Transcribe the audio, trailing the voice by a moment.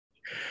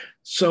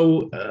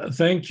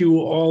Thank you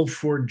all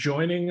for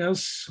joining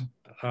us.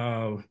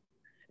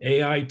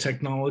 AI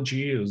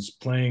technology is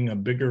playing a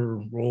bigger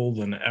role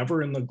than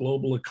ever in the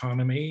global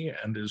economy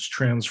and is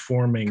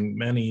transforming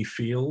many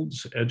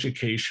fields,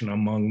 education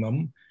among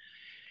them.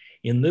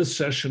 In this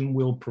session,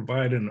 we'll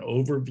provide an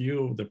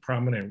overview of the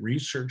prominent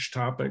research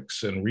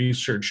topics and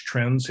research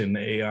trends in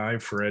AI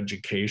for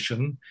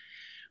education.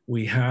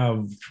 We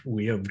have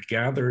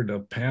gathered a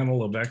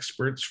panel of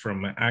experts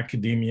from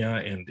academia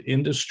and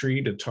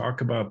industry to talk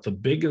about the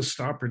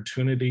biggest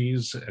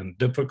opportunities and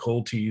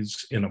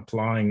difficulties in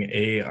applying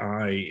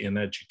AI in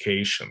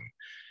education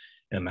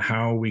and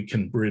how we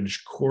can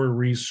bridge core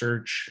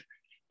research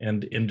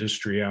and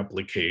industry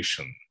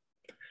application.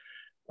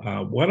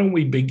 Why don't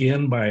we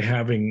begin by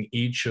having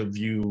each of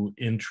you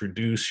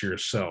introduce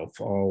yourself?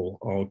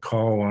 I'll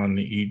call on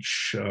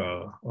each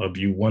of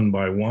you one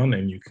by one,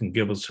 and you can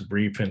give us a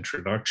brief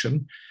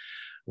introduction.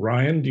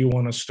 Ryan, do you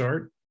want to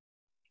start?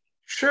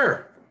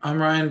 Sure.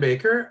 I'm Ryan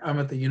Baker. I'm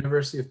at the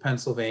University of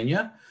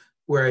Pennsylvania,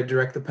 where I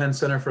direct the Penn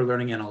Center for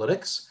Learning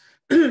Analytics.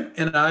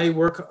 And I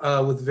work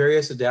with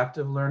various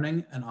adaptive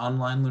learning and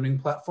online learning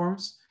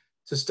platforms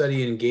to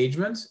study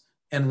engagement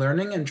and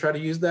learning and try to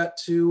use that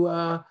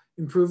to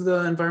improve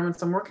the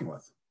environments I'm working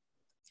with.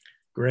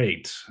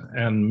 Great.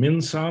 And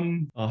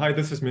Min-Sam? Hi,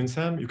 this is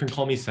Min-Sam. You can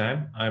call me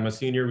Sam. I'm a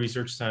senior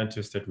research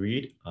scientist at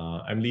Riiid.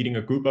 I'm leading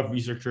a group of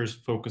researchers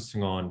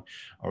focusing on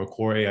our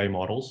core AI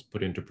models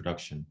put into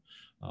production.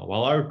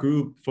 While our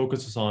group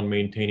focuses on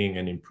maintaining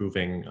and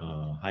improving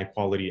high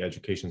quality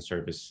education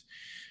service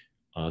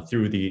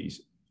through the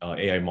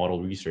AI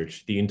model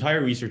research, the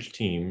entire research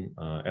team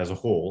as a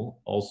whole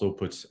also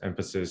puts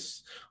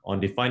emphasis on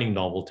defining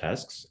novel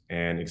tasks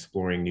and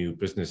exploring new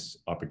business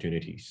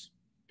opportunities.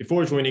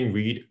 Before joining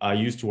Riiid, I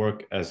used to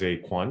work as a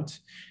quant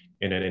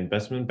in an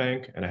investment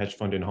bank and a hedge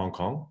fund in Hong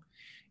Kong.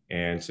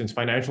 And since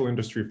financial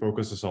industry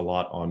focuses a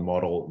lot on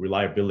model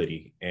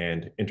reliability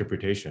and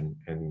interpretation,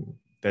 and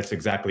that's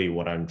exactly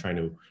what I'm trying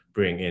to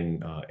bring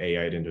in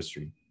AI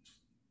industry.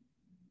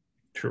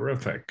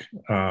 Terrific.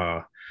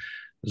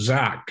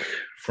 Zach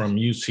from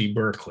UC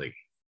Berkeley.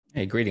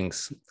 Hey,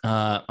 greetings.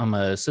 I'm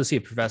an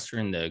associate professor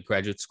in the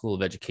Graduate School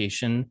of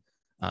Education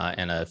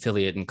and an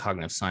affiliate in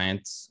cognitive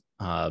science.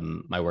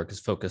 My work is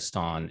focused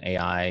on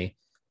AI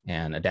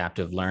and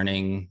adaptive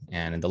learning,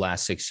 and in the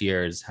last 6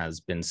 years has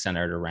been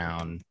centered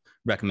around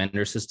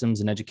recommender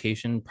systems in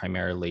education,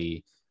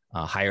 primarily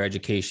higher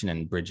education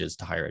and bridges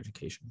to higher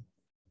education.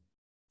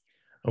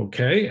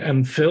 Okay,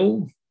 and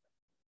Phil?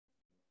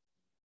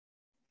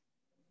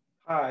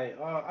 Hi,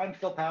 I'm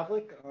Phil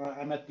Pavlik.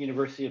 I'm at the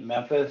University of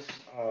Memphis,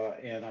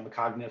 and I'm a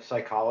cognitive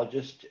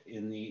psychologist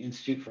in the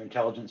Institute for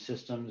Intelligent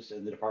Systems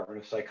in the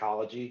Department of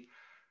Psychology.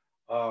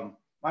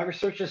 My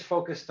research is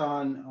focused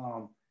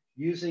on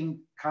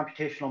using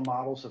computational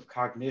models of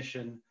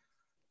cognition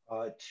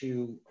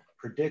to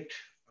predict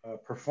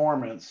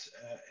performance,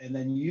 and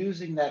then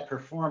using that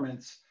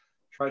performance,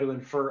 try to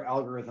infer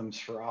algorithms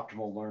for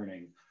optimal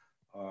learning.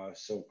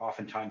 So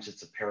oftentimes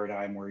it's a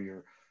paradigm where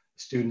you're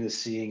student is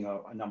seeing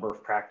a number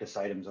of practice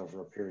items over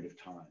a period of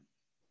time.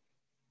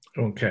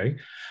 Okay.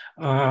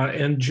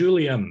 And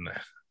Julian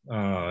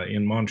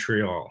in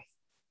Montreal.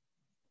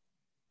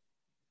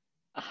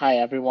 Hi,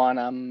 everyone.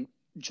 I'm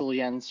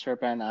Julian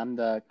Serban. I'm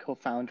the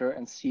co-founder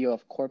and CEO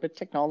of Corbett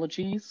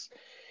Technologies.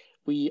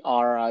 We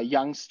are a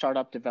young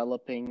startup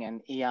developing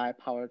an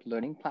AI-powered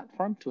learning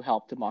platform to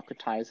help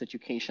democratize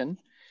education.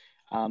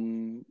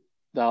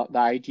 The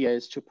idea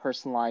is to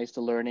personalize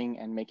the learning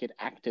and make it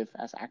active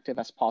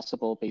as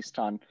possible based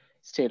on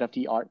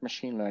state-of-the-art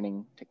machine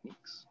learning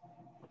techniques.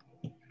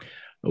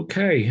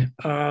 Okay,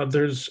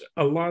 there's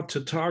a lot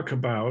to talk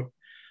about.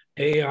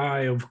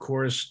 AI, of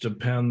course,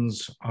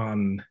 depends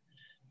on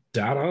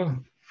data,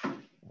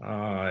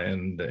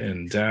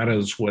 and data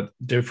is what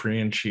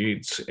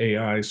differentiates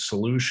AI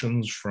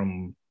solutions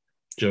from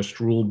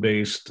just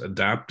rule-based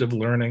adaptive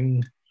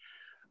learning.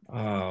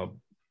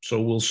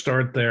 So we'll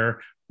start there.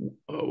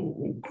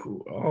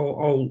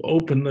 I'll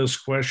open this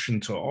question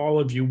to all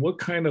of you. What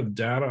kind of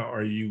data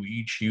are you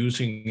each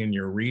using in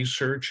your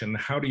research, and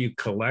how do you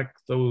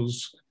collect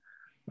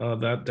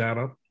that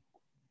data?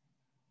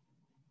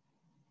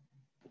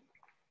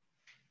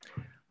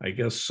 I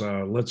guess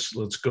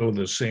let's go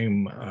the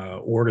same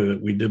order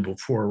that we did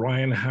before.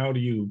 Ryan, how do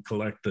you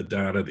collect the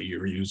data that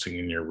you're using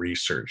in your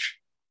research?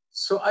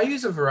 So I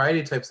use a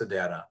variety of types of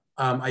data.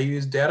 I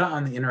use data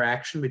on the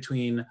interaction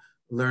between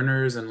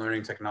learners and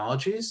learning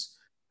technologies.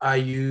 I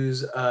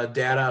use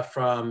data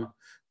from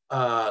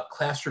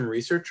classroom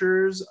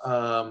researchers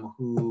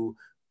who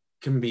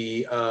can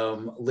be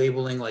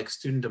labeling like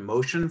student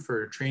emotion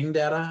for training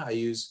data. I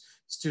use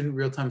student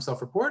real-time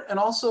self-report, and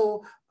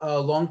also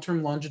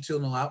long-term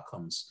longitudinal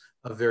outcomes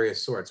of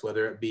various sorts,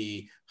 whether it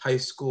be high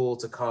school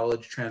to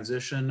college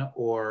transition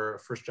or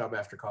first job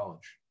after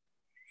college.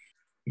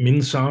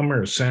 Min-Sam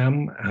or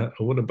Sam,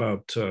 what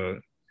about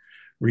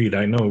Riiid?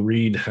 I know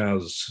Riiid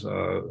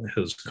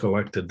has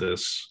collected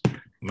this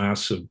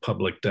massive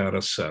public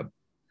data set.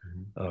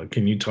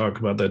 Can you talk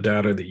about the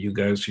data that you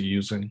guys are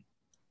using?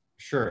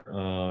 Sure.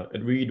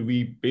 At Riiid,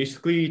 we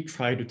basically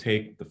try to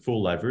take the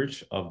full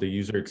leverage of the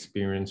user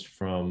experience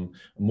from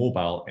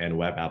mobile and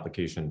web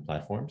application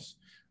platforms,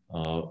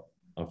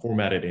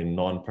 formatted in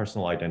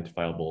non-personal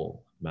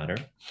identifiable manner.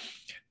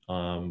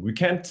 We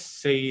can't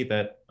say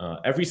that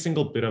every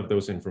single bit of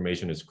those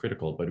information is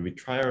critical, but we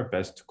try our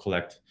best to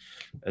collect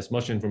as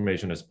much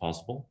information as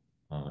possible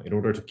in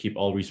order to keep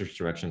all research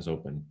directions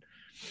open.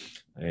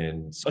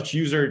 And such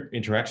user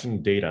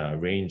interaction data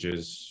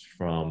ranges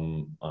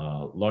from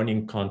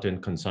learning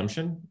content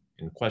consumption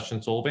and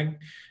question solving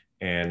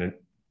and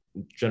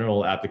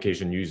general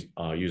application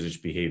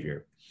usage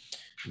behavior.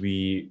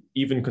 We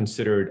even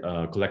considered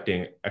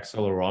collecting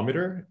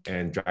accelerometer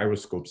and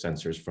gyroscope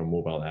sensors from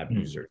mobile app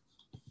users.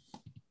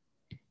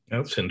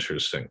 That's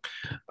interesting.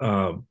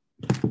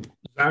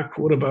 Zach,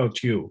 what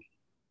about you?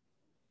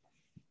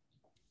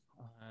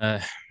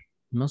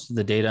 Most of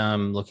the data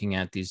I'm looking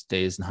at these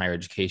days in higher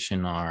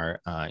education are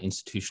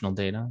institutional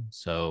data.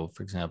 So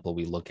for example,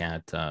 we look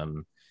at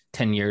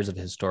 10 years of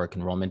historic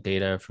enrollment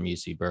data from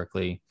UC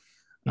Berkeley.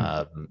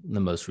 The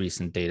most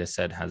recent data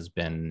set has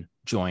been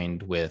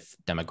joined with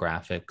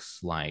demographics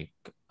like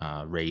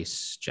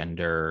race,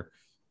 gender,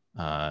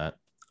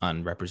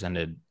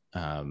 unrepresented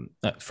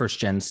first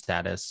gen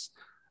status,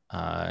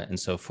 and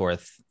so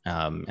forth.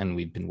 And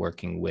we've been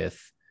working with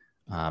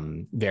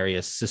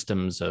various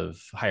systems of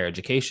higher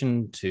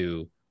education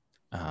to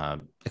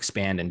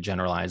expand and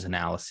generalize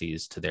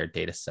analyses to their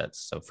data sets.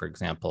 So for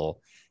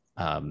example,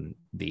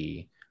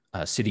 the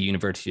City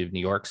University of New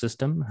York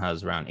system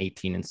has around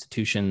 18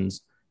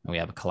 institutions, and we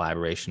have a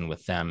collaboration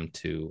with them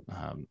to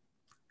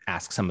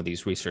ask some of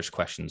these research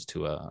questions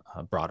to a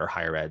broader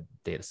higher ed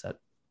data set.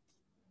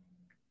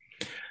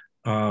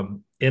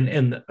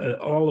 And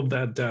all of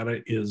that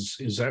data,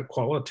 is that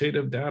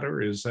qualitative data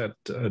or is that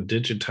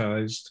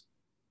digitized?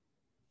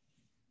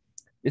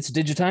 It's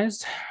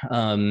digitized.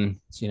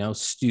 You know,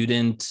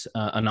 student,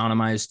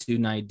 anonymized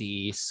student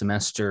ID,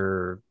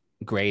 semester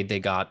grade they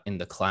got in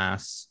the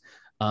class.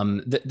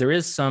 There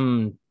is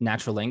some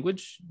natural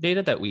language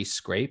data that we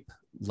scrape,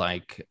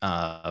 like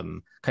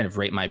kind of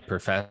rate my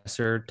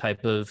professor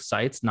type of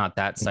sites, not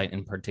that site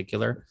in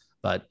particular,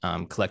 but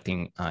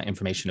collecting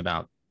information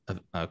about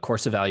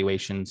course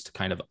evaluations to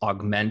kind of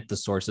augment the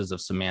sources of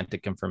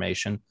semantic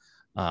information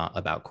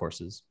about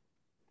courses.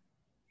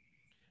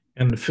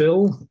 And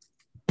Phil?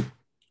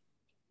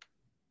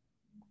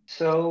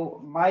 So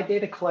my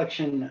data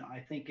collection, I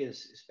think,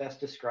 is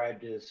best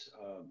described as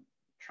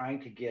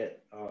trying to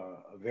get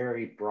a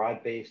very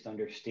broad-based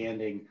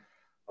understanding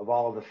of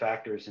all of the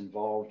factors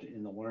involved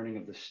in the learning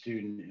of the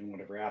student in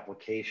whatever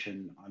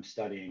application I'm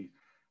studying.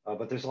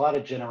 But there's a lot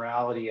of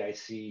generality I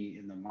see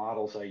in the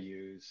models I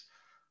use.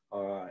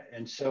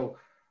 And so,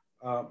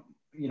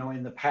 you know,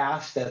 in the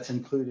past, that's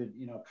included,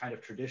 you know, kind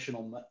of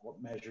traditional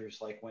measures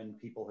like when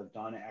people have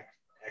done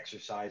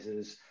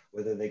exercises,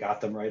 whether they got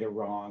them right or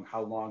wrong,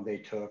 how long they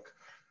took.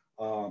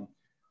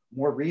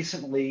 More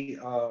recently,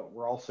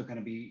 we're also going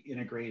to be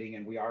integrating,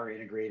 and we are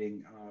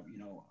integrating, you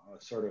know,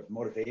 sort of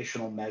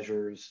motivational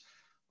measures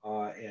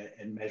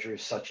and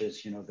measures such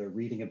as, you know, their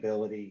reading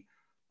ability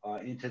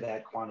into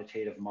that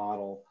quantitative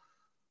model.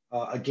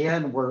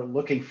 Again, we're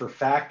looking for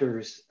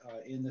factors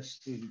in the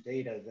student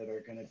data that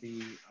are going to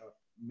be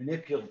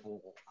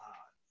manipulable,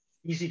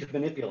 easy to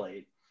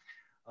manipulate,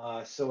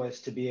 so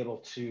as to be able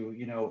to,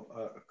 you know,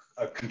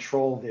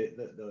 control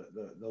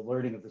the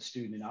learning of the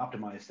student and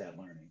optimize that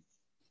learning.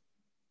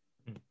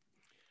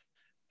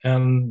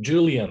 And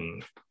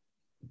Julian.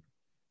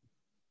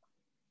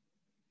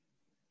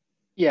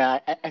 Yeah,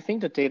 I think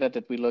the data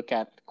that we look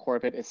at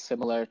Corbett is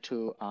similar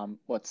to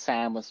what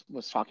Sam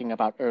was talking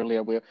about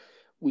earlier.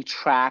 We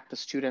track the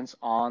students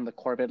on the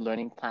Corbett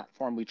learning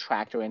platform. We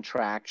track their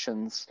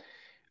interactions,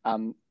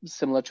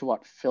 similar to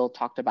what Phil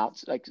talked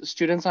about. Like,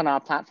 students on our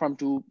platform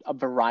do a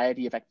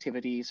variety of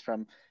activities,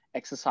 from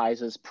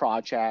exercises,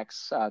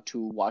 projects, to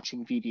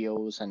watching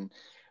videos and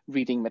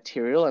reading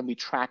material. And we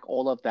track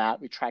all of that.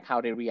 We track how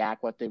they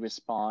react, what they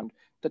respond,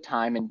 the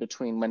time in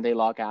between when they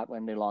log out,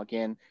 when they log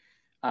in.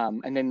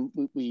 And then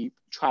we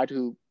try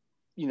to,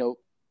 you know,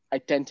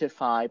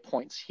 identify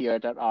points here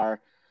that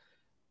are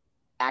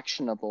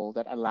actionable,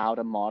 that allow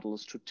the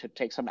models to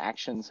take some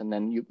actions, and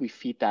then we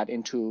feed that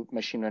into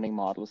machine learning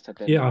models.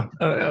 That yeah,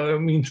 I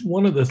mean,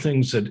 one of the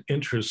things that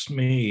interests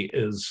me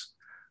is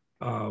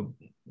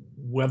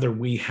whether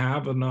we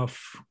have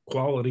enough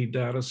quality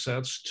data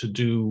sets to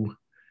do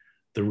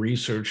the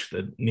research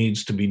that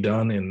needs to be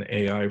done in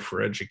AI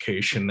for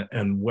education,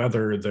 and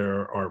whether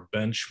there are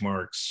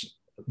benchmarks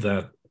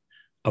that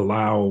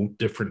allow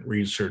different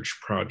research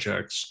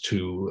projects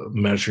to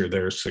measure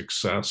their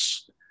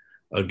success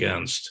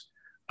against.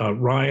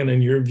 Ryan,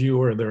 in your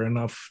view, are there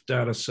enough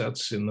data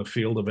sets in the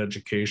field of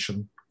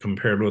education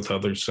compared with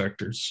other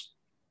sectors?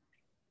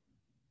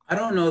 I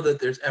don't know that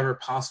there's ever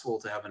possible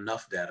to have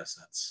enough data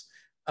sets.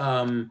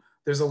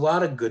 There's a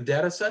lot of good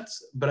data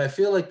sets, but I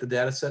feel like the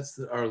data sets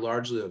that are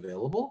largely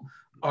available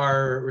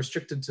are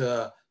restricted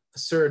to a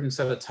certain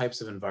set of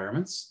types of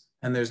environments.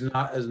 And there's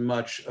not as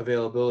much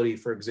availability.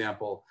 For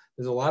example,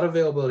 there's a lot of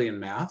availability in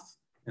math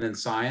and in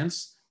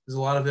science. There's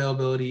a lot of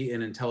availability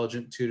in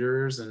intelligent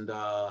tutors and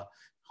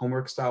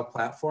homework style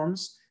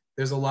platforms.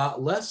 There's a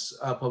lot less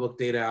public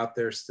data out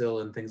there still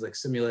in things like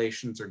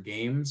simulations or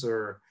games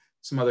or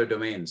some other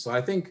domains. So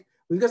I think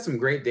we've got some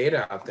great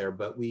data out there,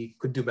 but we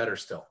could do better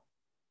still.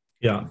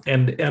 Yeah,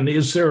 and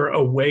is there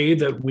a way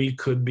that we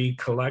could be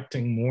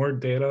collecting more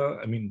data?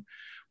 I mean,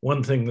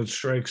 one thing that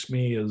strikes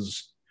me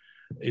is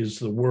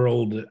the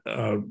world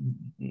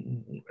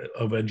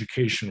of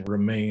education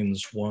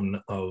remains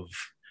one of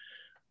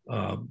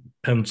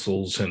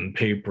pencils and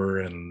paper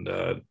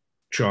and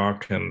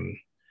chalk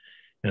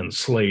and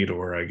slate,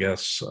 or I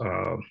guess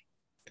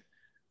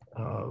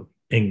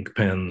ink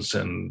pens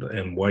and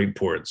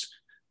whiteboards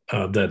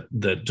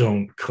that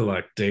don't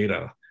collect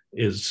data.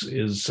 Is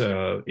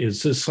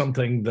this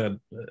something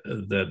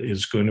that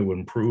is going to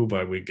improve?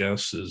 I would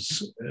guess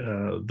as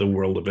the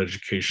world of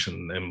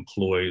education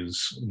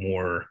employs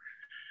more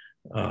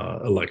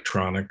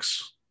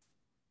electronics.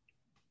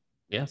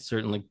 Yeah,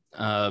 certainly.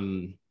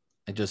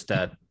 Just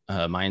at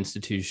my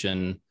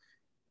institution,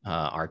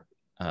 our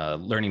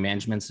learning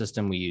management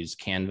system, we use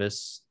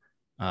Canvas.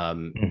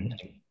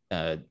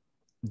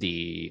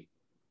 The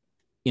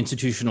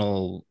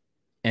institutional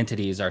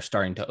entities are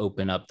starting to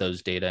open up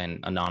those data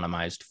in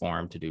anonymized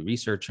form to do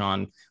research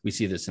on. We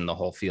see this in the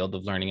whole field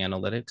of learning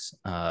analytics.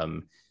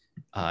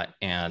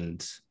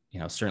 And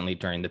certainly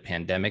during the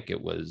pandemic,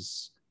 it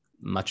was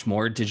much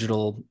more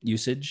digital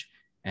usage.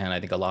 And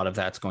I think a lot of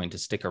that's going to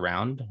stick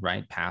around,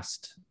 right,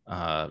 past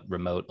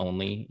remote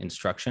only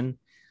instruction.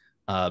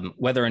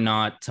 Whether or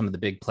not some of the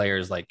big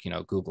players like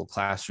Google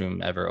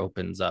Classroom ever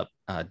opens up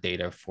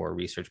data for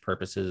research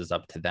purposes is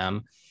up to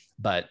them.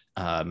 But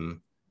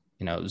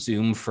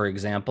Zoom, for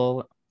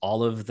example,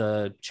 all of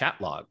the chat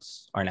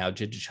logs are now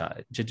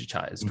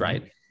digitized,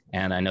 right?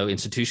 And I know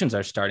institutions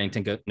are starting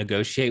to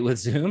negotiate with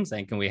Zoom,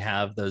 saying, can we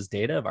have those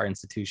data of our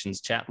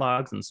institution's chat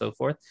logs and so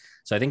forth?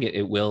 So I think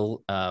it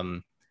will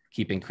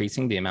keep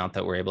increasing the amount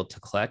that we're able to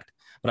collect.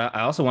 But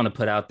I also want to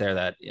put out there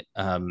that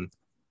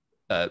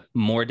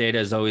more data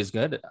is always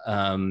good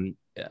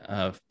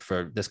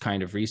for this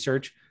kind of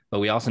research, but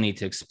we also need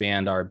to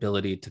expand our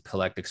ability to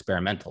collect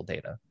experimental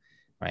data,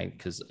 right?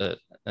 Because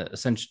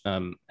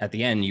essentially, at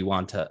the end, you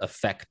want to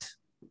affect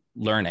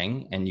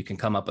learning, and you can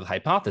come up with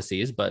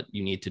hypotheses, but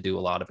you need to do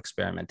a lot of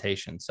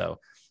experimentation. So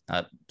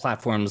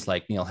platforms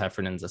like Neil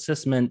Heffernan's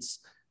Assessments,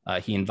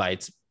 he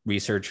invites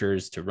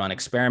researchers to run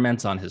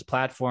experiments on his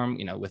platform,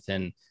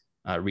 within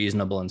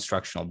reasonable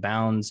instructional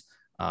bounds.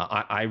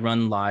 I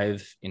run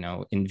live,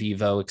 in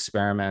vivo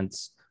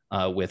experiments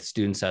with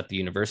students at the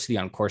university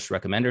on course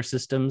recommender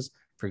systems,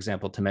 for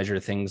example, to measure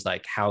things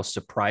like how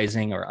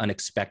surprising or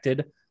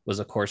unexpected was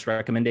a course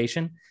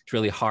recommendation. It's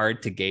really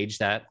hard to gauge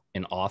that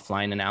in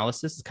offline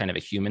analysis. It's kind of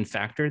a human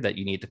factor that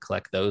you need to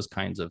collect those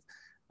kinds of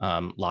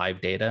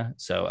live data.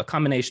 So a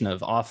combination of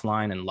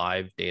offline and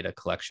live data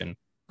collection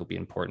will be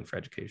important for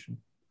education.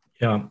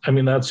 Yeah, I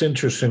mean, that's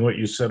interesting what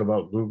you said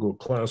about Google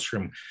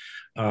Classroom.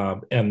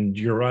 And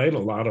you're right, a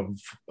lot of,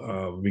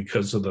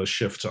 because of the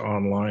shift to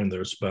online,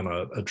 there's been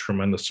a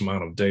tremendous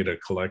amount of data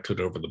collected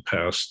over the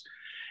past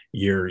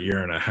year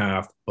and a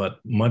half, but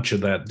much of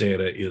that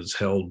data is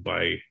held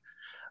by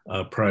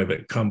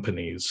private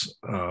companies.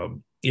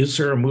 Is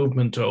there a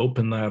movement to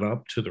open that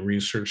up to the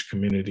research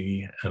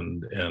community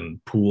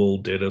and pool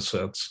data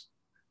sets?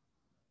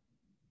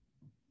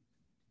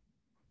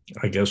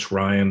 I guess,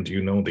 Ryan, do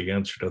you know the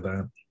answer to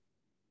that?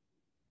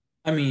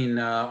 I mean,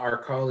 our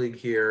colleague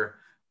here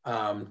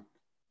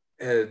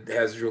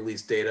has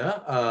released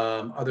data.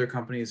 Other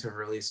companies have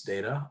released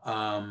data.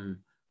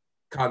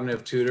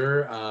 Cognitive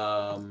Tutor,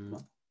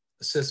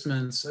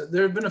 Assessments,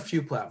 there have been a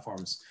few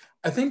platforms.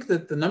 I think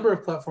that the number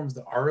of platforms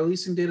that are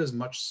releasing data is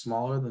much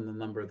smaller than the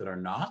number that are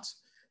not.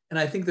 And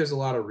I think there's a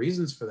lot of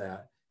reasons for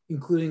that,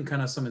 including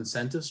kind of some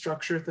incentive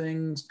structure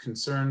things,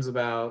 concerns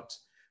about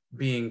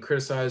being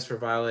criticized for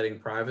violating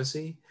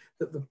privacy.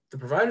 The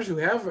providers who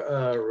have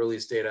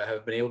released data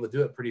have been able to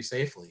do it pretty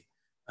safely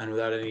and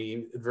without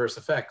any adverse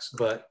effects.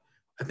 But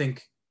I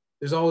think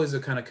there's always a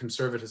kind of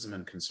conservatism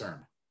and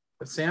concern.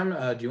 But Sam,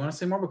 do you want to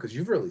say more? Because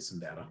you've released some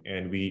data.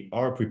 And we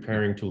are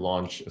preparing to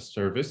launch a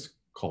service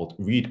called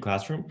Riiid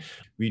Classroom.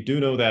 We do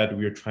know that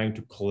we are trying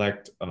to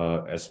collect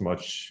as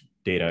much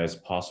data as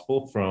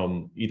possible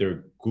from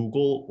either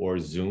Google or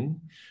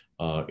Zoom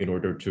in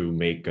order to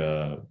make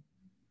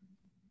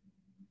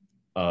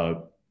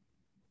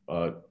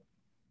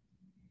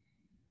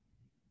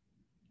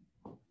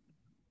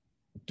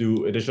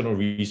do additional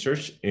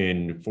research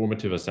in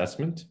formative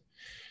assessment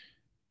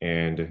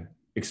and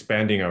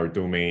expanding our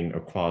domain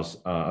across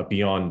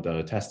beyond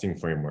testing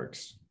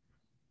frameworks.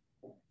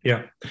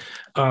 Yeah,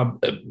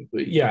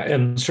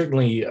 and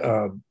certainly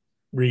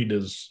Riiid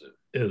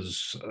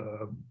is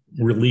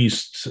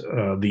released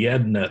the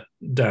EdNet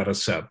data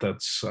set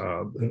that's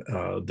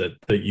that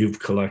you've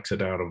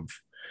collected out of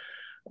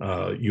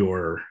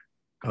your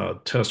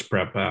test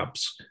prep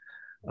apps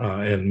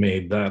and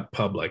made that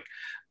public.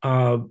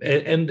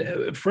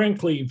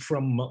 Frankly,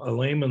 from a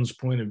layman's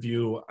point of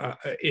view,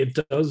 it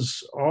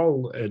does,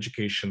 all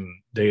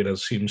education data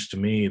seems to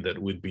me that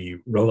would be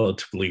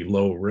relatively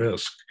low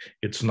risk.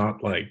 It's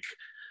not like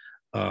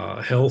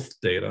health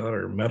data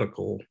or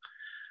medical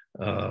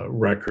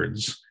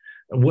records.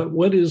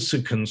 What is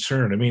the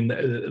concern? I mean,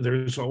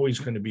 there's always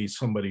going to be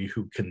somebody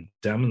who can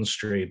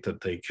demonstrate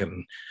that they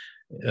can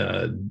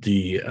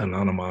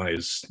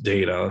de-anonymize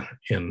data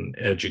in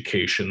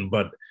education,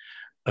 but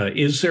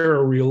is there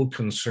a real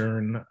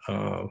concern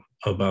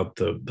about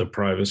the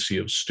privacy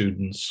of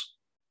students?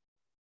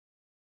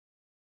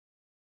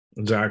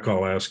 Zach,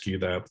 I'll ask you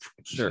that.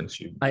 Sure.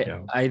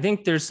 I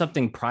think there's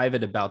something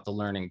private about the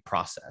learning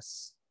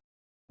process,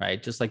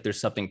 right? Just like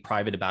there's something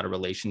private about a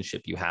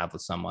relationship you have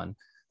with someone.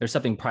 There's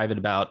something private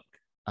about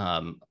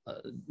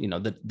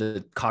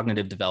the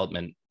cognitive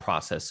development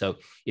process. So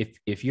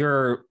if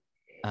you're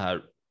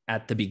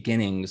at the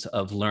beginnings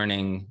of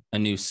learning a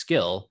new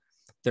skill,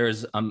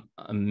 there's a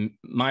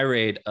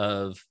myriad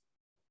of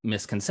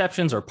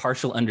misconceptions or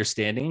partial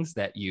understandings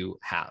that you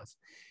have.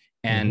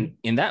 And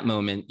in that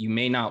moment, you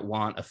may not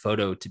want a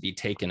photo to be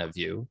taken of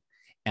you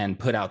and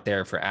put out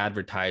there for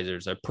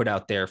advertisers or put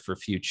out there for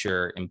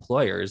future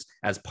employers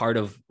as part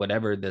of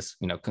whatever this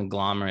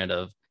conglomerate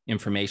of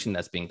information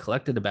that's being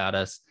collected about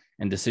us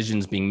and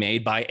decisions being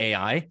made by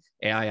AI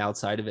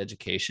outside of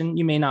education.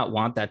 You may not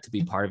want that to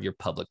be part of your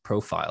public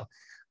profile.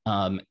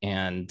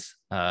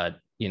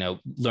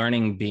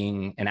 Learning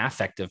being an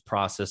affective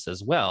process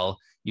as well,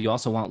 you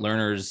also want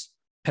learners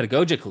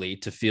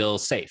pedagogically to feel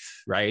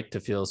safe, right? To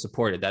feel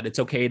supported, that it's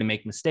okay to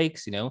make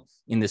mistakes,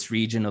 in this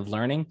region of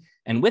learning.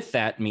 And with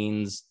that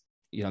means,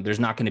 there's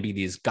not going to be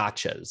these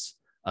gotchas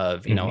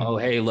of, oh,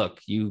 hey, look,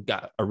 you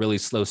got a really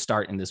slow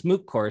start in this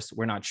MOOC course.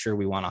 We're not sure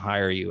we want to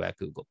hire you at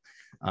Google.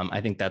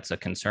 I think that's a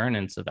concern,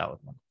 and it's a valid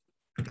one.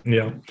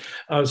 Yeah.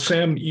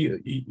 Sam,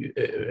 you,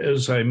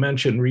 as I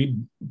mentioned,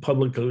 Riiid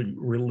publicly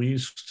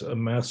released a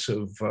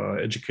massive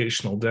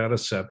educational data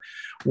set.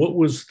 What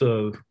was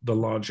the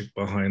logic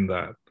behind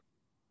that?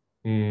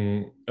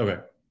 Okay.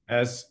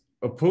 As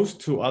opposed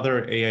to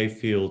other AI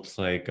fields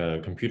like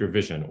computer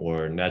vision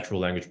or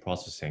natural language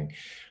processing,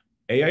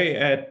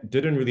 AI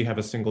didn't really have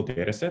a single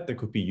data set that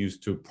could be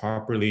used to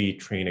properly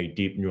train a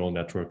deep neural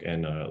network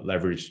and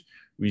leverage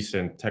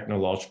recent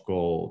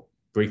technological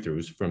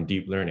breakthroughs from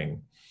deep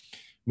learning.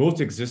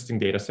 Most existing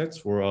data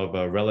sets were of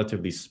a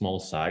relatively small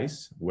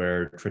size,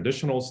 where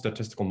traditional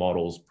statistical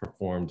models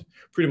performed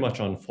pretty much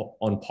on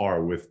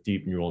par with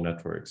deep neural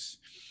networks.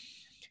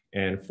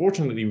 And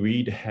fortunately,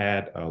 Riiid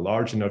had a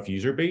large enough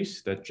user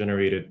base that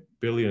generated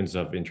billions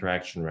of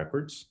interaction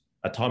records,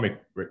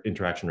 atomic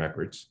interaction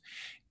records,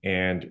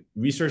 and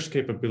research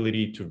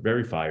capability to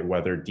verify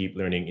whether deep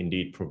learning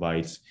indeed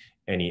provides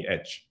any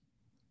edge.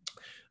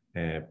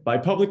 By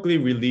publicly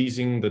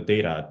releasing the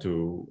data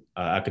to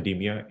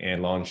academia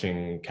and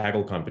launching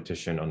Kaggle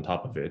competition on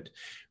top of it,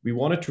 we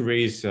wanted to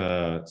raise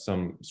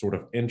some sort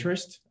of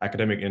interest,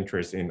 academic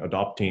interest in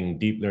adopting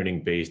deep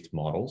learning-based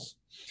models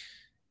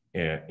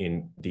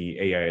in the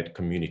AI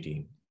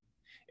community.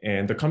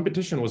 And the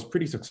competition was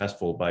pretty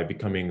successful by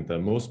becoming the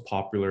most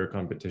popular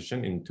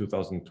competition in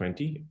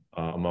 2020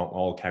 among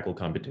all Kaggle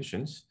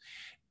competitions.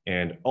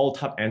 And all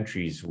top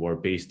entries were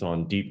based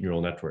on deep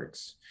neural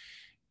networks.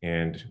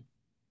 And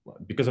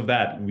because of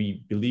that,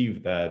 we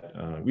believe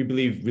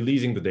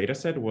releasing the data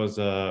set was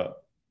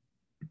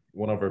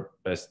one of our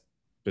best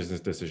business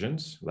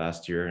decisions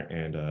last year.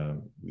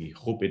 And we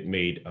hope it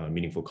made a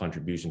meaningful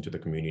contribution to the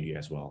community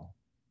as well.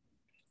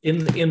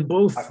 In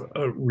both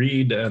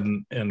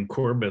Riiid and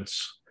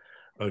Corbett's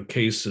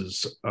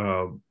cases,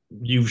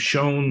 you've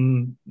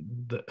shown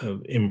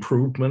the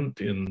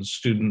improvement in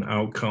student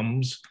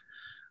outcomes.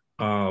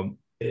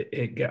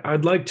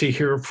 I'd like to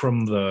hear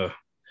from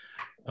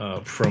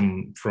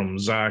from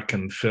Zach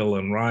and Phil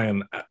and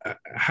Ryan.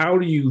 How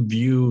do you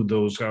view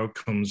those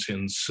outcomes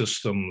in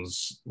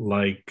systems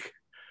like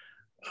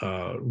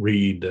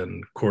Riiid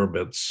and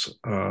Corbett's?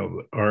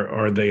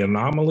 Are they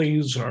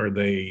anomalies?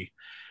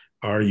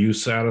 Are you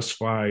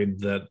satisfied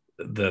that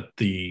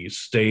the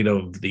state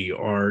of the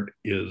art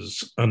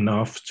is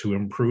enough to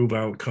improve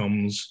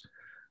outcomes,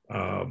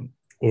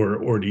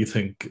 or do you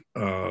think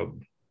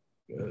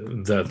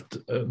that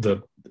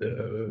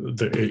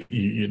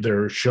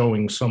they're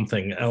showing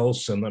something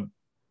else and that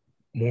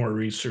more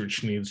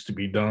research needs to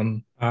be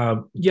done?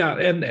 Yeah,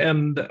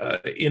 and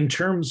in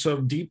terms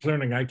of deep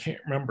learning, I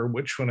can't remember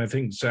which one. I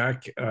think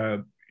Zach,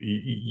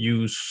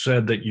 you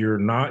said that you're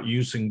not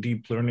using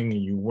deep learning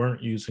and you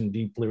weren't using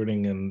deep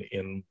learning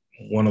in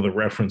one of the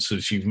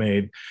references you've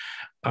made.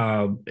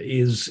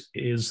 Is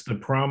the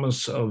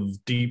promise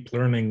of deep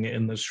learning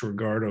in this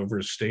regard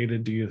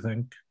overstated, do you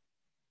think?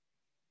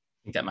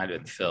 I think that might have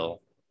been Phil.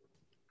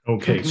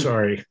 Okay,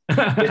 sorry.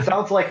 It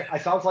sounds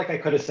like I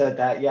could have said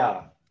that,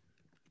 yeah.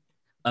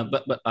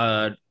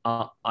 But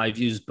I've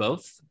used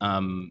both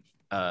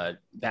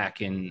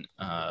back in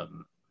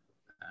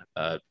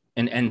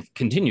and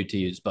continue to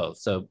use both.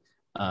 So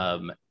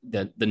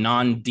the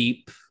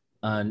non-deep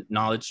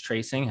knowledge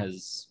tracing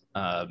has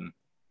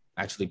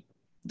actually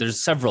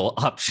there's several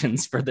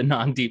options for the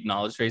non-deep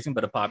knowledge tracing,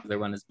 but a popular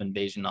one has been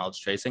Bayesian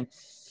knowledge tracing.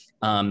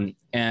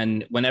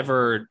 And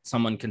whenever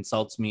someone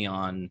consults me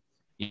on,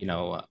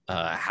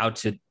 how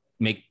to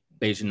make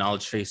Bayesian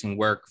knowledge tracing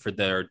work for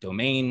their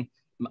domain,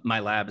 my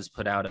lab has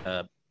put out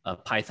a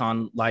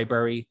Python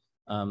library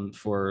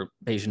for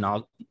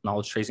Bayesian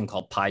knowledge tracing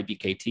called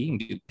PyBKT. You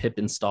can do pip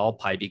install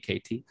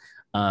PyBKT.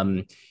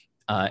 And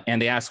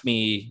they ask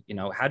me,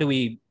 how do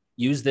we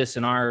use this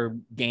in our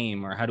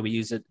game, or how do we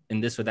use it in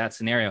this or that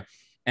scenario?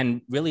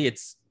 And really,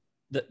 it's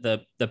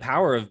the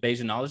power of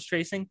Bayesian knowledge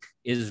tracing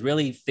is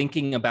really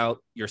thinking about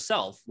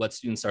yourself, what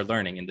students are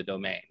learning in the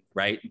domain,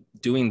 right?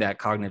 Doing that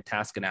cognitive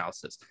task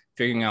analysis,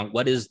 figuring out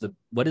what is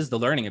the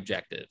learning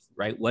objective,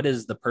 right? What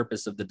is the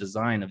purpose of the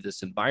design of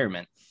this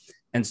environment?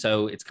 And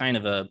so it's kind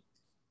of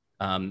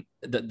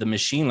the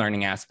machine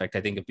learning aspect,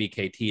 I think, of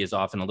BKT is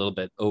often a little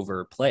bit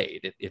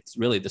overplayed. It's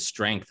really the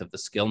strength of the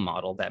skill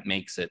model that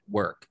makes it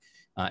work.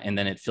 And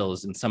then it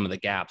fills in some of the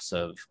gaps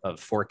of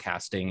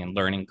forecasting and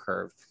learning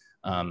curve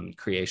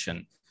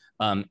creation.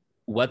 And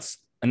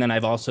then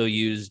I've also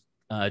used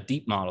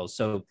deep models.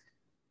 So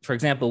for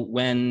example,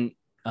 when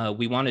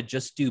we want to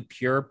just do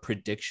pure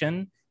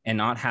prediction and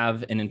not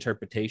have an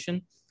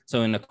interpretation.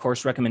 So in a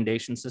course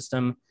recommendation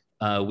system,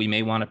 we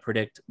may want to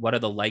predict what are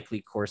the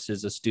likely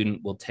courses a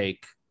student will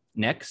take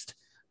next.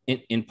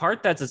 In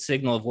part, that's a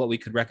signal of what we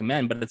could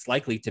recommend, but it's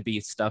likely to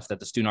be stuff that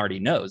the student already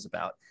knows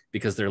about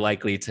because they're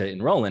likely to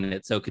enroll in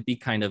it. So it could be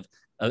kind of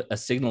a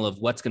signal of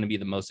what's going to be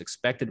the most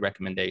expected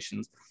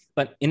recommendations.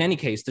 But in any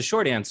case, the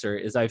short answer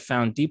is I've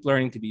found deep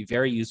learning to be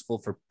very useful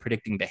for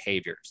predicting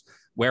behaviors.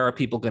 Where are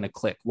people going to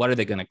click? What are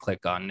they going to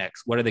click on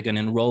next? What are they going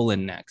to enroll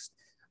in next?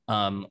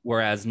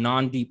 Whereas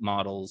non-deep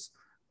models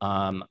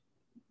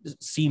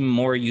seem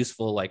more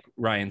useful, like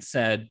Ryan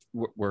said,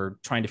 we're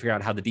trying to figure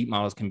out how the deep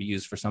models can be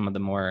used for some of the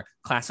more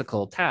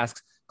classical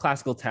tasks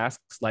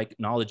like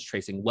knowledge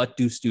tracing. What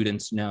do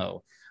students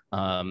know?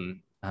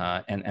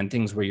 And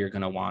things where you're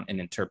going to want an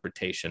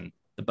interpretation.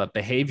 But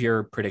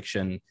behavior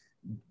prediction,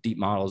 deep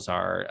models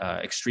are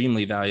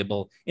extremely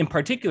valuable, in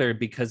particular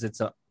because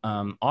it's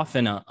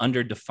often an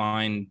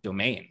underdefined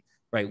domain,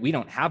 right? We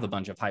don't have a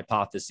bunch of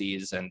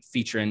hypotheses and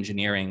feature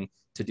engineering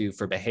to do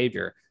for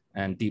behavior,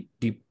 and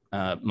deep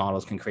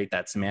models can create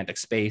that semantic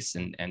space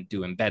and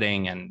do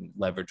embedding and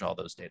leverage all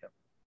those data.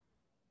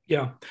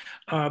 Yeah,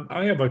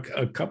 I have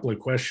a couple of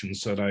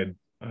questions that I'd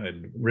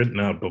written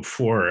out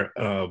before,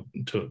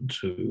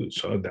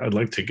 so I'd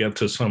like to get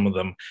to some of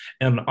them.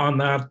 And on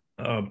that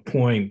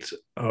point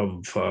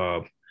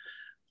of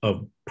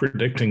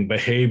predicting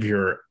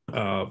behavior,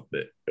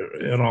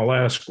 and I'll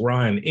ask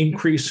Ryan,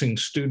 increasing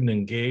student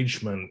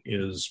engagement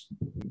is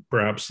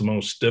perhaps the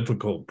most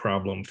difficult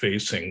problem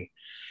facing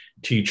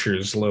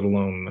teachers, let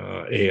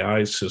alone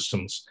AI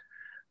systems.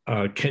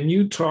 Can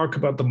you talk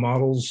about the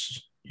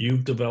models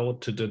you've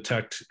developed to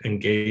detect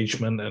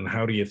engagement, and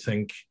how do you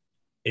think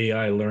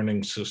AI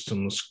learning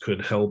systems could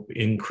help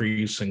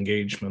increase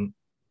engagement?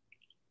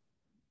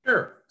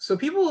 Sure. So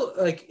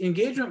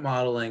engagement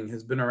modeling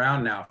has been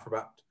around now for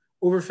about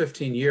over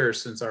 15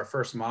 years since our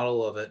first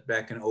model of it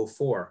back in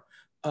 2004.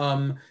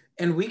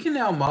 And we can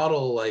now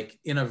model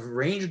in a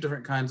range of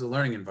different kinds of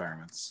learning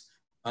environments.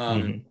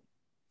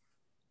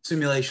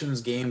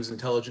 Simulations, games,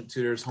 intelligent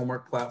tutors,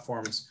 homework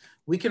platforms.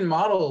 We can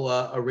model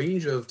a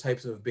range of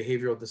types of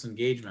behavioral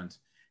disengagement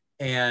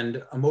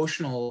and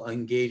emotional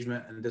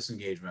engagement and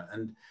disengagement.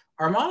 And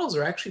our models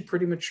are actually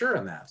pretty mature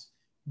in that.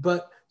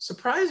 But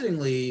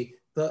surprisingly,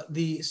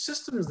 the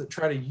systems that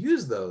try to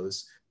use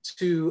those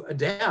to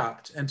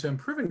adapt and to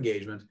improve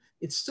engagement,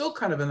 it's still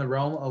kind of in the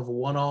realm of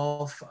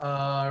one-off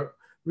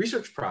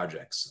research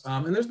projects.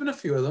 And there's been a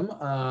few of them.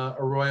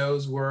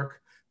 Arroyo's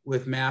work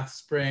with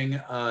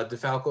MathSpring,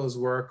 DeFalco's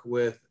work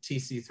with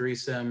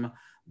TC3Sim,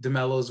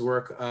 DeMello's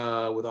work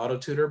with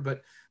AutoTutor.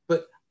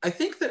 But I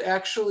think that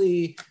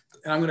actually,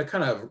 and I'm going to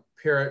kind of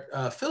parrot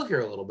Phil here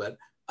a little bit,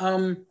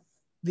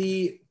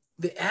 the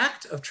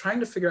act of trying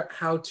to figure out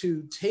how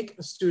to take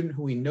a student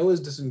who we know is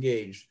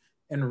disengaged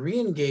and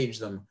re-engage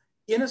them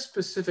in a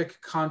specific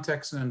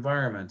context and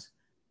environment,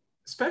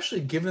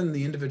 especially given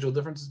the individual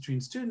differences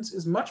between students,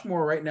 is much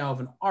more right now of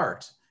an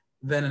art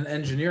than an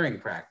engineering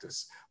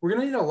practice. We're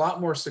going to need a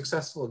lot more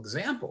successful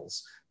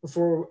examples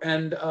before,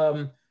 and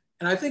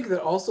I think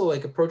that also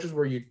approaches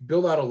where you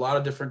build out a lot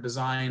of different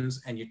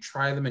designs and you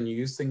try them and you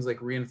use things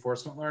like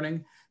reinforcement learning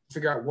to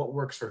figure out what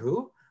works for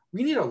who.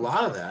 We need a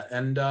lot of that.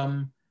 And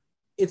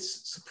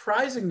it's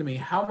surprising to me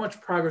how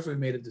much progress we've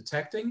made at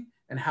detecting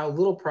and how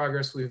little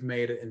progress we've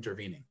made at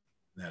intervening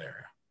in that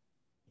area.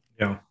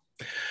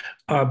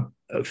 Yeah.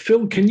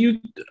 Phil, can you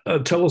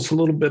tell us a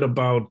little bit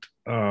about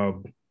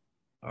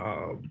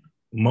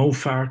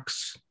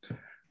MoFaCTS,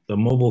 the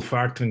mobile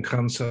fact and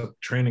concept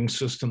training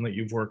system that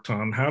you've worked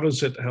on? How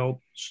does it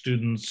help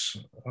students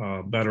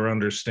better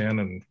understand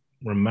and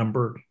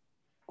remember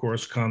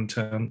course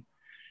content?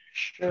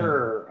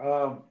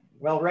 Sure.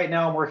 Well, right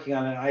now I'm working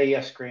on an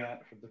IES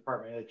grant from the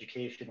Department of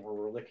Education where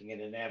we're looking at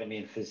anatomy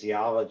and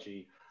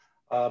physiology.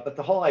 But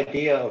the whole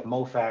idea of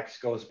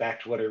MoFaCTS goes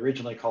back to what I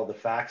originally called the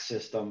FACT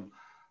system,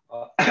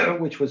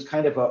 which was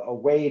kind of a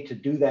way to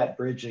do that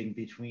bridging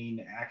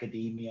between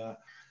academia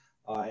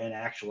and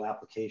actual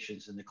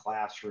applications in the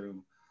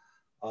classroom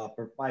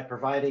by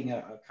providing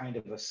a kind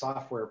of a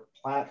software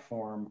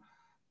platform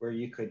where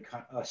you could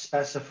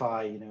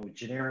specify,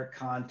 generic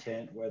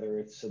content, whether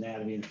it's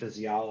anatomy and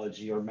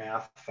physiology or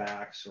math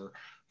facts or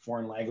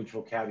foreign language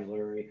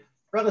vocabulary,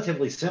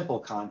 relatively simple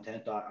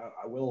content,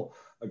 I will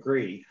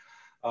agree.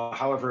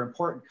 However,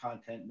 important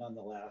content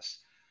nonetheless.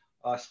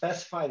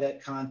 Specify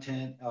that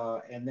content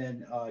and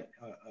then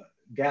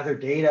gather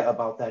data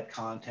about that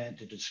content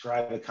to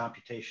describe a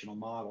computational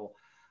model.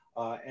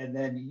 And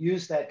then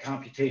use that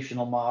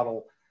computational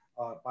model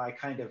by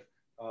kind of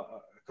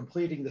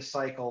completing the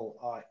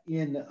cycle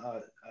in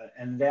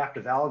an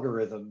adaptive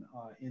algorithm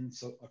in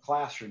a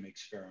classroom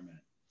experiment.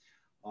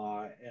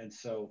 And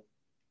so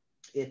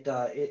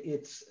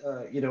it's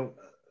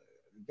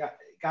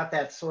got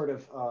that sort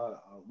of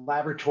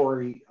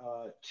laboratory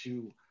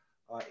to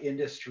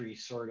industry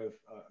sort of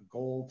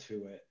goal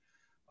to it.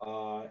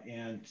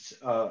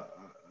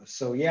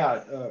 So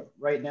yeah,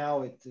 right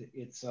now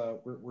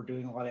we're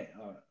doing a lot of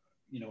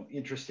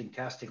interesting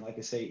testing, like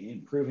I say,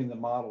 improving the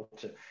model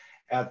to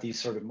add these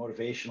sort of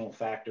motivational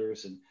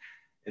factors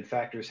and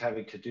factors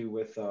having to do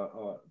with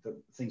the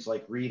things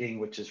like reading,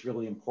 which is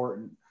really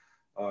important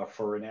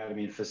for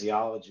anatomy and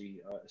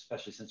physiology,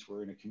 especially since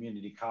we're in a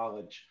community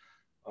college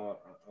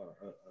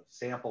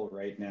sample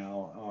right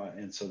now.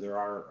 And so there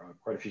are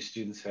quite a few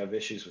students who have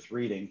issues with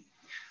reading.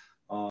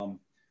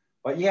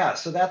 But yeah,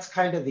 so that's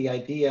kind of the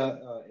idea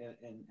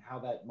and how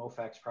that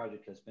MoFax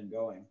project has been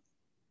going.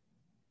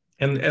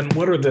 And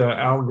what are the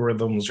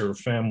algorithms or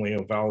family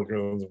of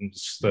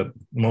algorithms that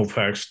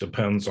MoFax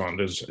depends on?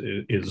 Does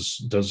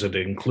it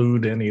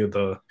include any of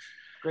the?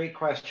 Great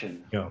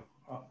question. Yeah.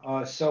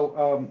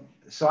 So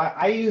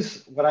I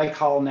use what I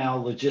call now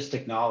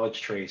logistic knowledge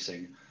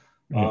tracing,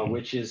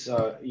 which is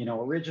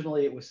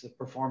originally it was the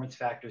performance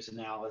factors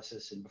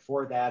analysis, and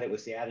before that it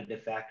was the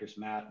additive factors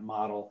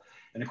model,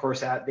 and of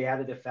course the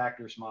additive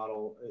factors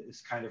model is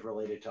kind of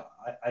related to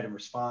item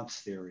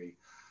response theory.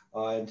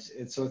 And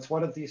so it's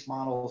one of these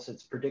models.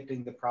 It's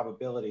predicting the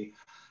probability,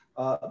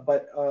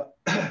 but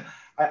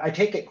I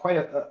take it quite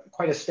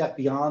a step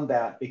beyond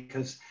that,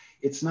 because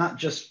it's not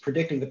just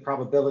predicting the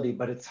probability,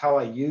 but it's how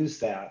I use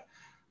that.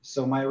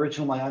 So my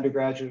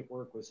undergraduate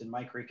work was in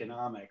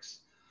microeconomics,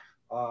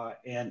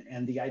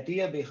 and the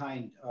idea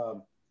behind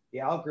the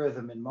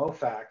algorithm in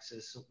MoFax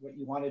is what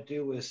you want to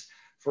do is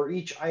for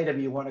each item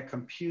you want to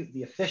compute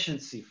the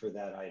efficiency for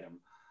that item,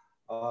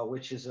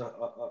 which is a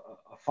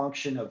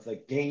function of the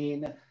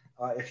gain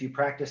if you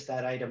practice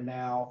that item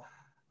now,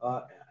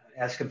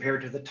 as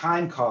compared to the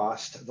time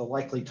cost, the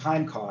likely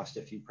time cost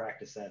if you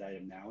practice that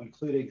item now,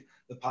 including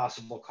the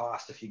possible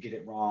cost if you get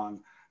it wrong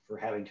for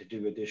having to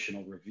do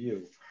additional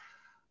review.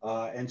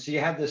 And so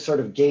you have this sort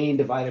of gain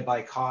divided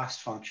by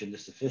cost function,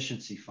 this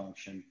efficiency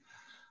function.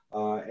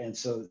 And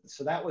so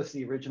that was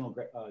the original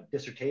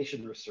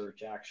dissertation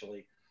research,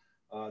 actually,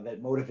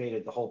 that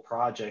motivated the whole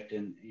project,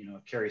 and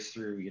carries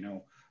through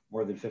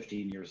more than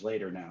 15 years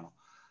later now.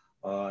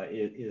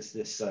 Is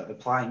this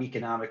applying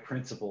economic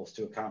principles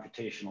to a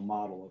computational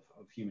model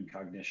of human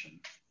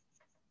cognition.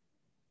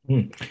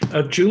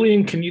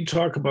 Julian, can you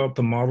talk about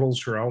the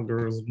models or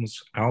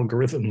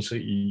algorithms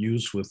that you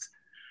use with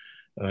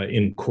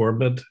in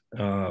Corbett,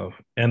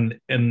 and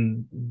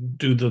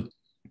do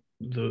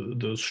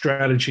the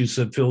strategies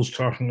that Phil's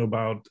talking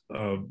about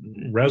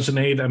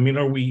resonate? I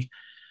mean,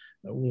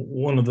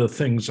 one of the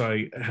things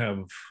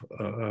I'm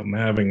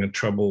having a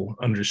trouble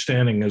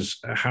understanding is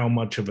how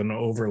much of an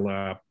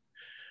overlap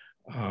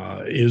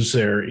is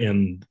there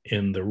in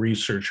the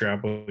research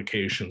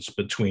applications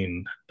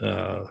between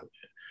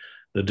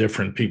the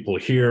different people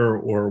here,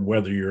 or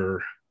whether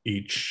you're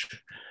each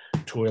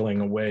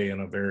toiling away in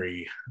a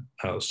very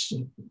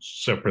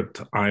separate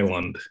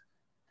island?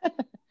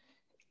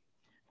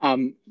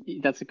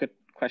 That's a good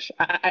question.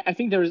 I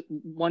think there's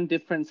one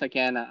difference.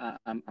 Again,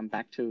 I'm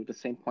back to the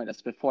same point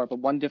as before, but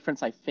one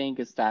difference I think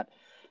is that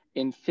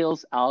in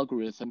Phil's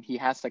algorithm, he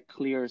has a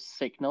clear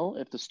signal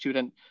if the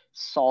student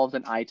solved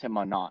an item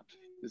or not.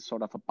 It's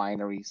sort of a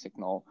binary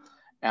signal.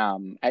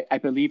 I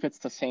believe it's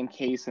the same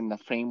case in the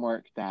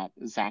framework that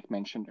Zach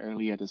mentioned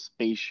earlier, the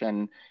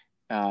Bayesian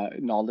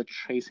knowledge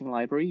tracing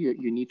library.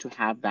 You need to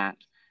have that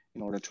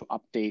in order to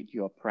update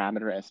your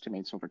parameter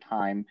estimates over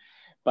time.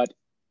 But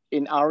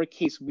in our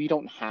case, we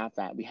don't have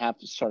that. We have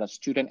sort of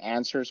student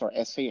answers or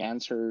essay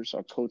answers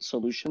or code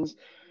solutions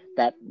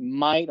that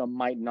might or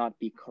might not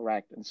be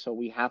correct. And so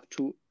we have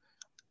to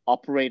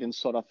operate in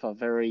sort of a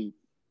very,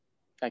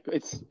 like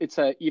it's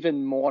a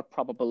even more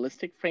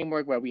probabilistic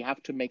framework where we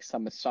have to make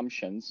some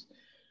assumptions,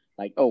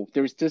 like, oh,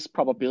 there's this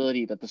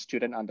probability that the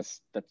student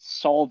that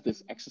solved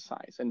this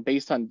exercise. And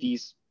based on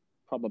these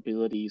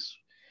probabilities,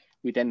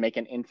 we then make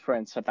an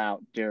inference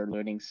about their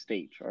learning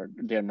state or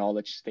their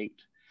knowledge state.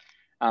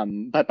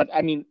 But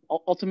I mean,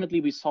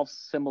 ultimately we solve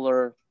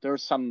similar, there are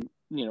some,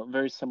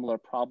 very similar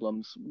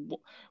problems.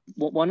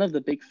 One of the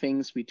big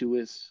things we do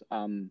is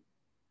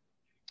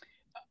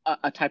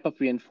a type of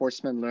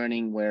reinforcement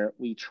learning where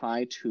we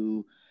try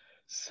to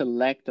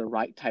select the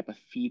right type of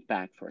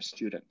feedback for a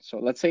student. So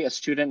let's say a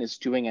student is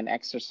doing an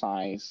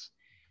exercise,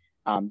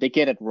 they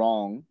get it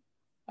wrong.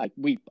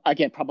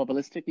 Again,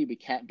 probabilistically, we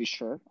can't be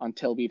sure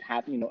until we've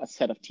had, a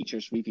set of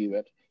teachers review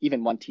it.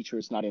 Even one teacher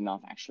is not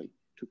enough actually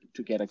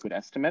to get a good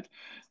estimate.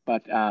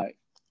 But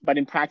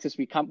in practice,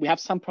 we have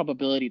some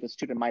probability the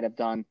student might have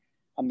done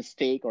a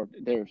mistake or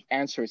their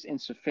answer is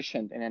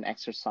insufficient in an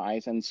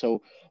exercise. And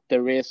so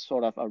there is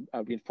sort of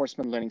a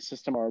reinforcement learning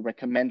system or a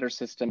recommender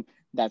system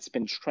that's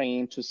been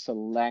trained to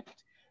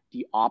select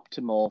the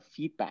optimal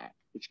feedback,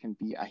 which can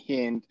be a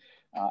hint,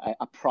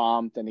 a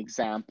prompt, an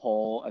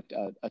example,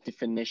 a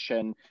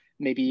definition,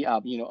 maybe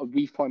a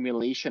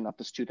reformulation of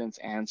the student's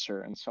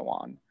answer, and so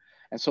on.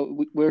 And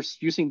so we're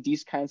using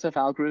these kinds of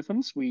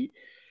algorithms,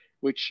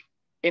 which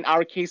in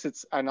our case,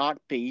 it's not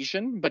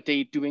Bayesian, but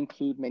they do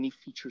include many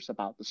features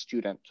about the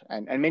student.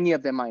 And many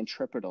of them are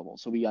interpretable.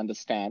 So we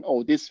understand,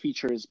 oh, this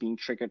feature is being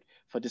triggered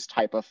for this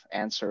type of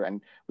answer.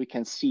 And we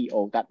can see,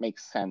 oh, that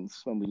makes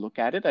sense when we look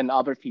at it. And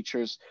other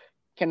features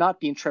cannot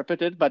be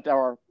interpreted, but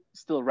are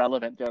still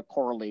relevant. They're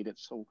correlated.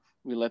 So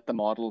we let the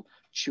model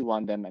chew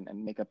on them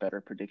and make a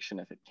better prediction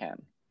if it can.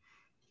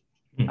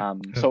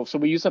 So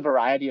we use a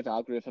variety of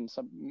algorithms,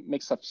 a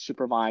mix of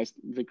supervised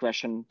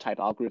regression type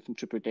algorithm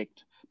to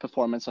predict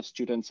performance of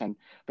students and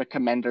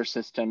recommender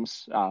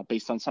systems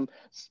based on some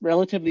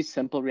relatively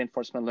simple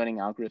reinforcement learning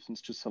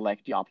algorithms to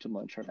select the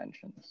optimal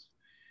interventions.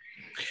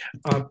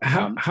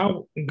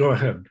 Go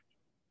ahead.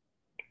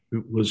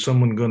 Was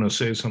someone going to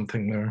say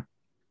something there?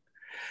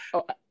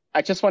 Oh,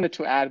 I just wanted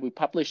to add, we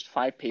published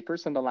 5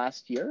 papers in the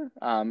last year,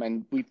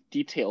 and we've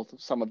detailed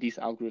some of these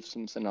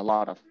algorithms in a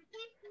lot of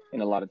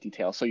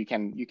detail. So you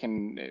can,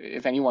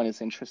 if anyone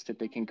is interested,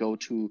 they can go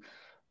to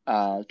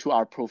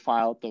our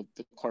profile, the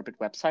Corbett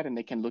website, and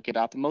they can look it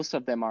up. Most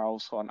of them are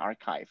also on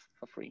archive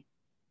for free.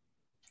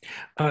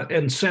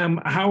 And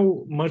Sam,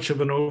 how much of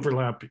an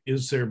overlap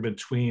is there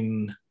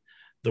between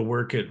the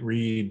work at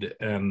Riiid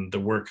and the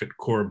work at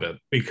Corbett?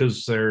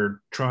 Because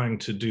they're trying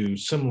to do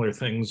similar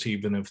things,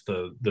 even if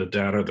the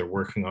data they're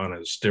working on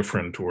is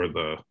different, or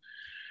the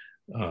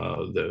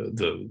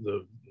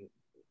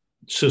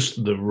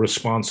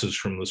responses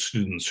from the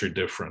students are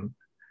different.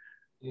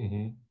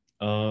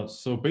 Mm-hmm.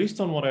 So based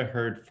on what I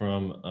heard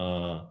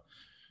from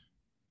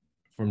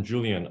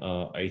Julian,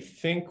 I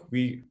think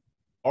we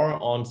are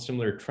on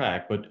similar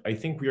track, but I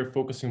think we are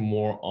focusing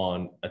more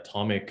on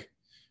atomic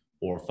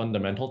or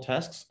fundamental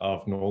tasks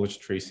of knowledge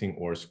tracing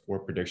or score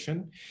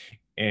prediction.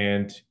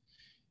 And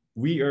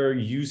we are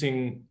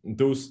using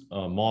those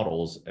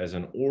models as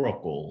an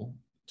oracle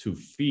to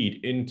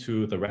feed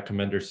into the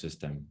recommender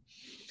system.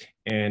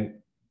 And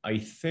I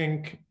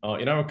think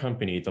in our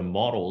company, the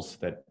models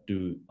that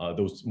do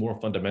those more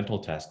fundamental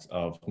tasks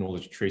of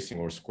knowledge tracing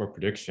or score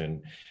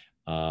prediction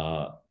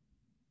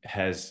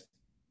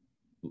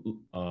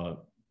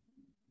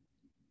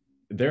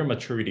their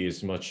maturity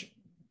is much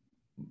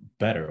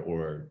better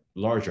or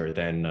larger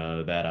than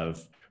that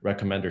of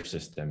recommender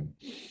system.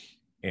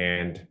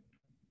 And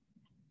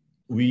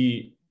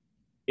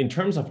in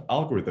terms of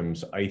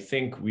algorithms, I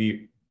think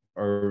we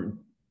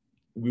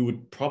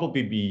would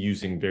probably be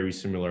using very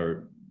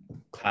similar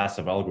class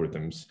of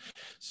algorithms.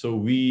 So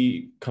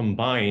we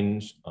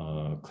combine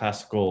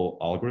classical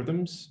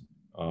algorithms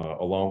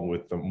along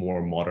with the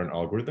more modern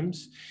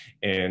algorithms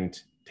and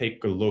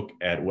take a look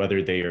at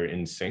whether they are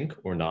in sync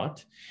or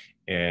not.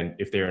 And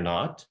if they are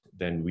not,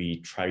 then we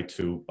try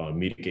to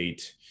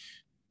mitigate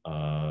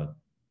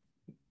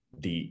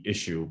the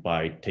issue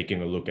by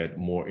taking a look at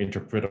more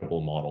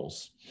interpretable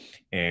models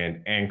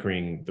and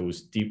anchoring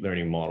those deep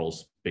learning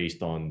models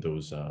based on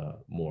those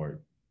more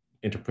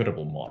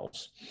interpretable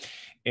models.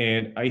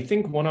 And I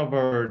think one of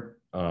our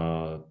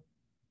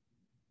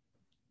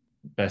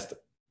best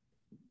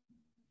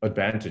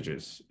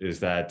advantages is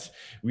that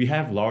we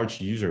have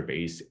large user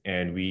base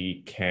and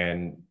we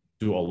can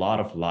do a lot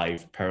of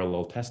live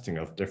parallel testing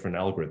of different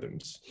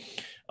algorithms.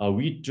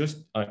 We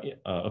just,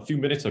 a few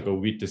minutes ago,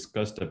 we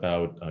discussed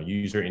about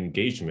user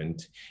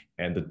engagement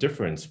and the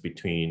difference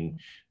between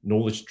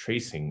knowledge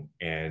tracing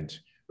and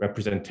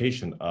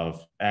representation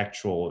of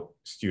actual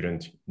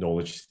student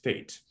knowledge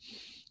state.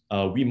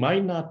 We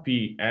might not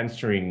be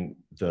answering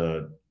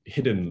the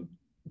hidden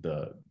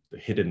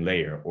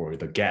layer or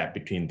the gap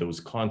between those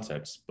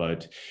concepts,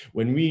 but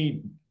when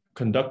we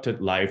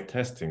conducted live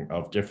testing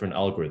of different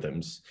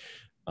algorithms,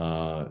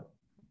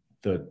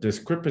 the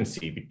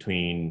discrepancy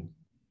between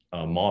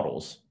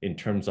models in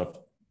terms of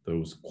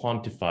those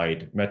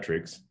quantified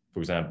metrics, for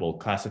example,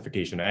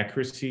 classification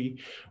accuracy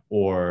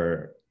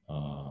or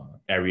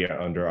area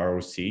under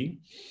ROC,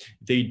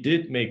 they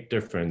did make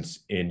difference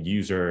in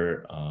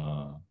user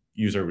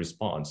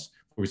response.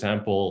 For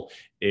example,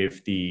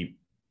 if the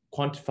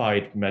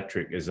quantified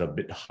metric is a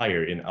bit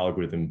higher in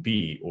algorithm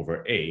B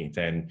over A,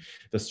 then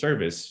the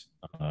service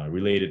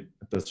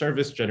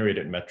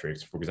generated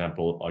metrics, for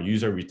example, a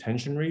user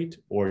retention rate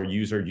or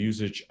user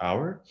usage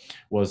hour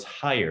was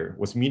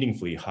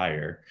meaningfully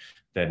higher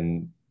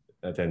than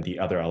the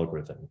other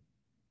algorithm.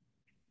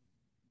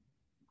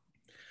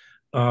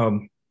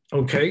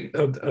 Okay,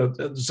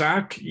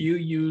 Zach, you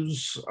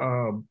use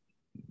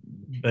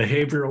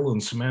behavioral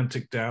and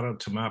semantic data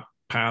to map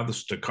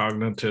paths to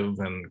cognitive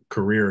and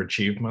career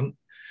achievement.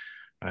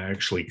 I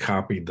actually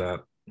copied that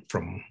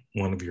from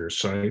one of your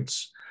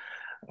sites.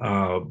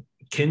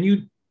 Can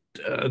you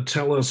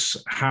tell us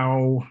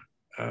how,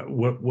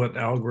 what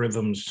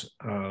algorithms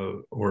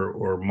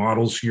or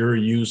models you're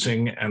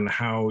using and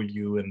how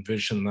you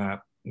envision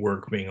that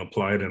work being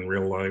applied in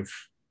real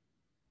life?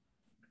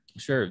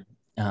 Sure.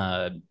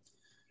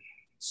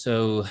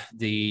 So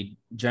the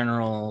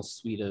general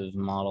suite of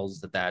models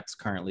that's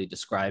currently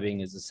describing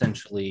is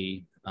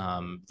essentially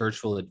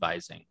virtual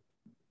advising,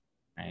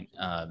 right?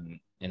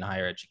 In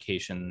higher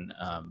education,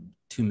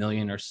 2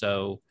 million or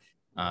so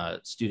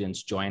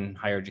students join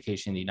higher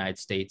education in the United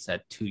States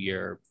at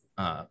two-year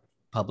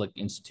public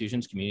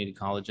institutions, community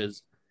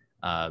colleges.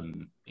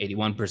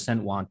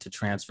 81% want to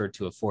transfer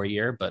to a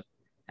 4-year, but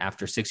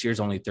after 6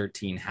 years, only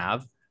 13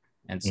 have.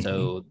 And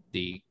so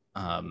the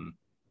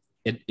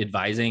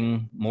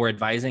more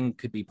advising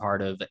could be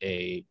part of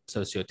a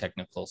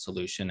socio-technical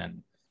solution.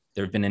 And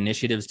there have been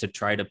initiatives to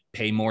try to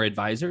pay more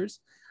advisors,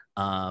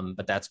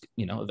 but that's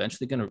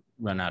eventually going to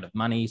run out of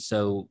money.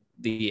 So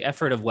the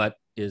effort of what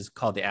is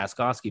called the Ask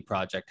Oski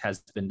project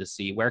has been to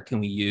see where can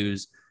we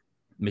use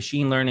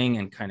machine learning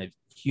and kind of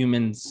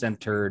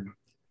human-centered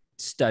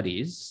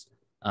studies,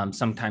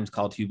 sometimes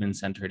called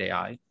human-centered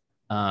AI,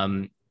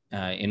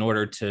 in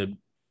order to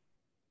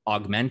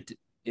augment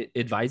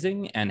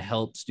advising and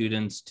help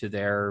students to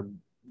their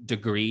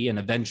degree and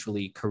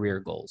eventually career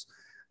goals.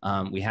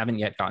 We haven't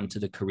yet gotten to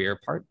the career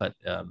part, but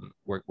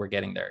we're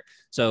getting there.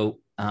 So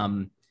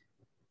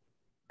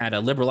at a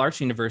liberal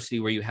arts university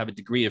where you have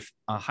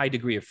a high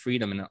degree of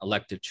freedom and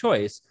elective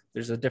choice,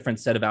 there's a different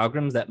set of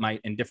algorithms that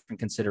might, in different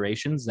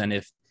considerations than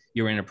if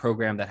you're in a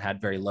program that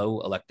had very low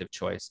elective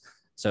choice.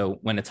 So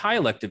when it's high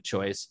elective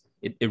choice,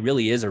 it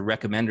really is a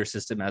recommender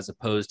system as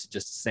opposed to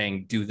just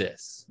saying, do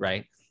this,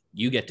 right?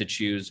 You get to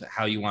choose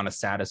how you want to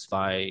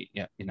satisfy,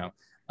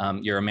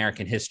 your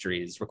American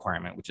histories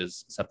requirement, which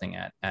is something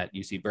at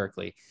UC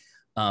Berkeley.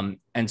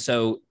 And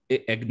so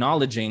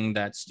acknowledging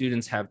that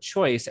students have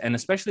choice, and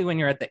especially when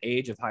you're at the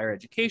age of higher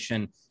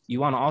education, you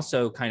want to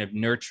also kind of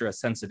nurture a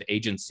sense of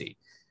agency.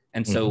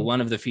 And so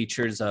one of the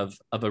features of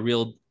a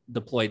real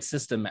deployed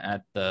system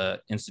at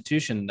the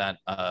institution that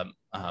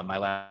my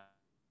lab.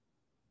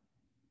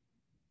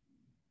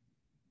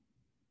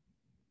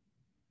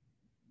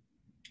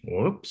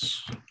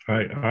 Whoops,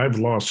 I've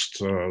lost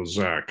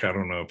Zach. I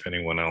don't know if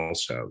anyone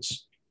else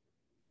has.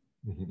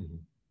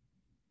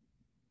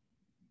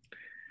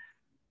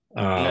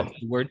 The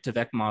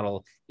word-to-vec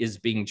model is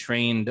being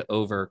trained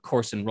over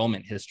course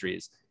enrollment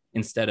histories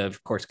instead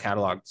of course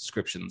catalog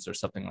descriptions or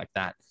something like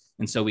that.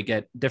 And so we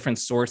get different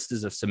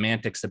sources of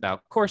semantics about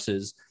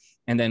courses,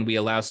 and then we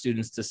allow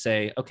students to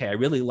say, okay, I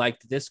really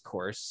liked this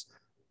course.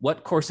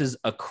 What courses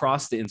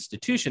across the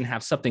institution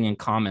have something in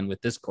common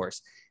with this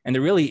course? And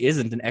there really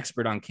isn't an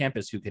expert on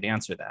campus who could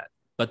answer that.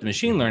 But the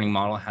machine learning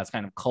model has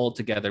kind of culled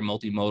together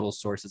multimodal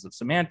sources of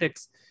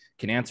semantics,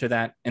 can answer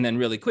that. And then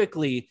really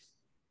quickly,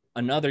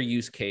 another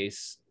use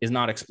case is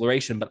not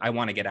exploration, but I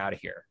want to get out of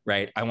here,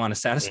 right? I want to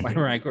satisfy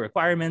my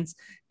requirements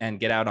and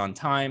get out on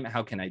time.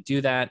 How can I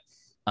do that?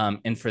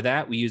 And for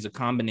that, we use a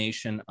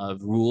combination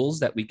of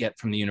rules that we get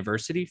from the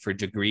university for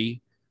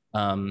degree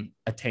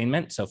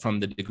attainment, so from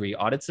the degree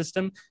audit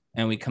system,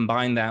 and we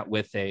combine that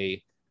with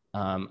a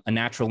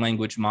natural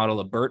language model,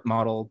 a BERT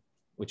model,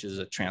 which is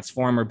a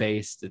transformer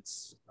based.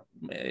 It's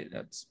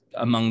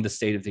among the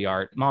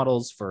state-of-the-art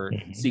models for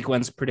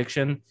sequence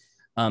prediction.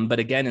 But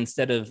again,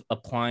 instead of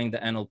applying the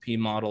NLP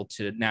model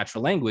to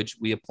natural language,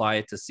 we apply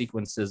it to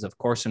sequences of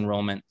course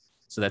enrollment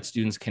so that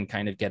students can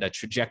kind of get a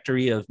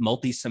trajectory of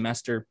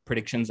multi-semester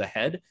predictions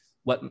ahead.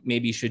 What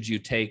maybe should you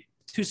take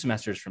 2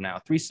 semesters from now,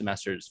 3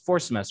 semesters, 4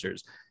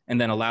 semesters, and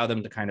then allow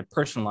them to kind of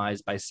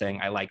personalize by saying,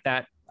 I like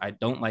that, I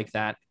don't like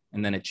that,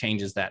 and then it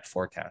changes that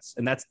forecast.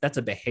 And that's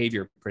a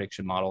behavior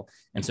prediction model.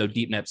 And so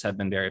deep nets have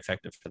been very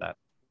effective for that.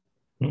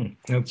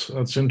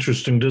 That's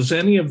interesting. Does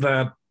any of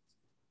that,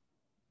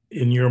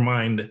 in your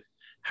mind,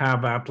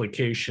 have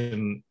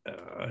application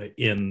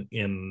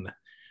in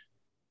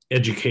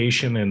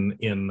education and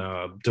in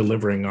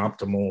delivering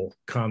optimal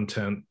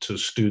content to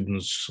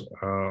students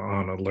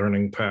on a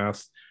learning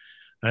path?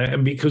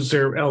 And because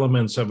there are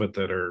elements of it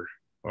that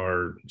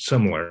are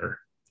similar.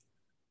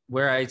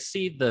 Where I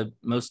see the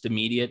most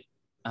immediate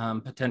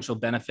potential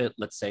benefit,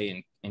 let's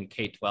say in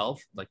K-12,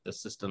 like the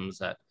systems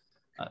that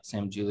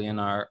Sam and Julian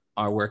are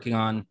working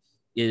on,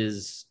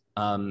 is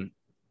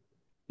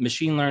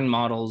machine learned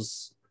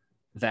models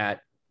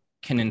that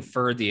can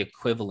infer the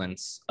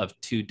equivalence of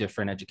 2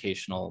 different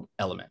educational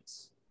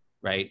elements,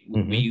 right?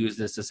 We use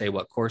this to say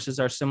what courses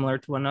are similar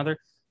to one another.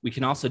 We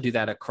can also do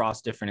that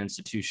across different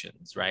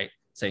institutions, right?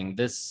 Saying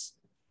this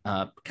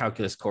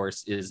calculus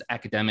course is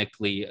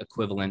academically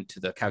equivalent to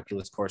the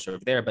calculus course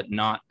over there, but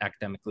not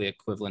academically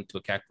equivalent to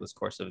a calculus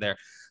course over there.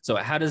 So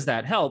how does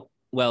that help?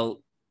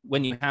 Well,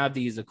 when you have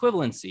these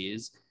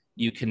equivalencies,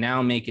 you can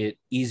now make it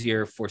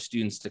easier for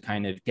students to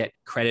kind of get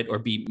credit or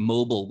be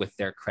mobile with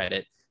their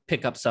credit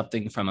pick up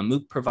something from a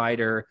MOOC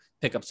provider,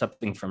 pick up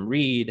something from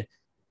Riiid,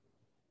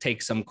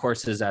 take some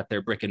courses at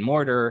their brick and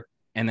mortar,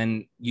 and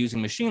then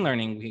using machine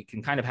learning, we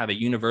can kind of have a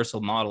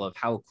universal model of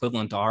how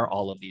equivalent are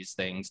all of these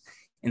things,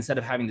 instead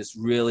of having this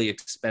really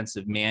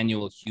expensive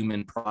manual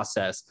human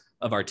process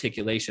of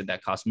articulation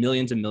that costs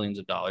millions and millions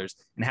of dollars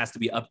and has to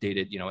be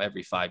updated, you know,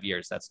 every 5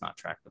 years. That's not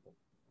tractable.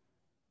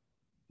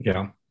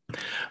 Yeah.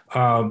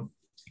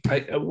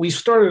 We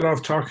started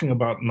off talking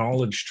about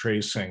knowledge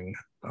tracing,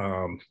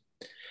 and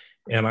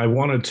I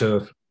wanted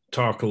to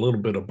talk a little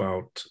bit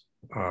about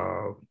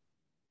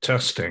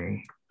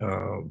testing,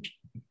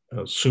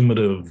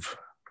 summative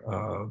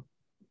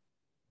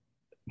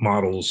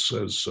models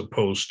as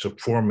opposed to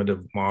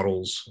formative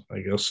models, I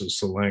guess is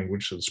the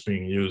language that's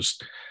being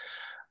used.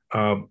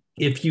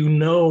 If you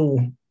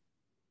know,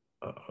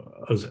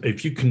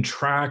 if you can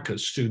track a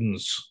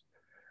student's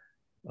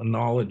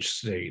knowledge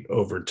state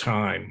over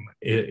time,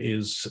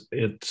 is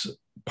it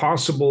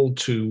possible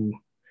to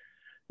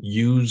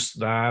use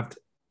that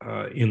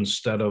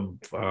instead of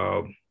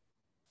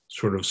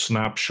sort of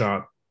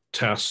snapshot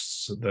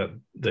tests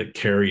that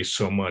carry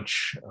so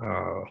much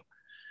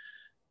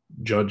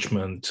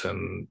judgment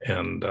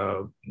and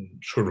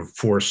sort of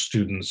force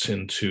students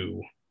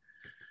into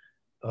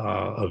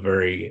a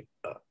very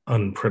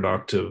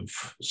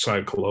unproductive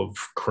cycle of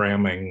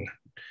cramming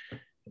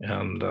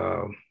and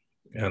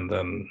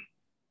then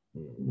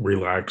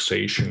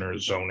relaxation or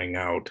zoning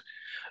out?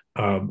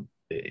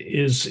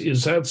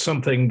 Is that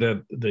something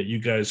that you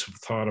guys have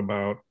thought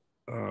about?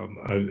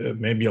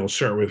 Maybe I'll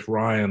start with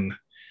Ryan.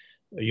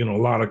 You know,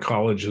 a lot of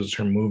colleges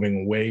are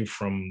moving away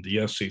from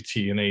the SAT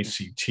and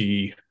ACT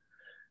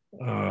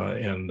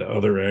and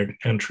other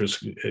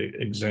entrance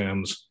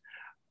exams.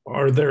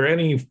 Are there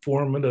any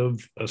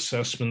formative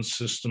assessment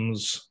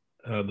systems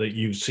that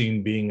you've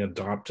seen being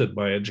adopted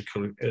by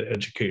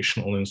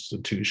educational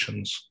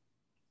institutions?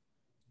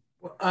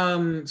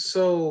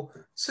 So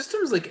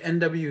systems like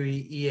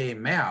NWEA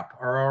MAP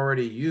are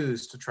already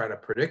used to try to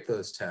predict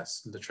those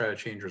tests and to try to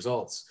change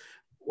results.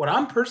 What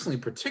I'm personally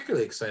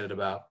particularly excited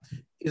about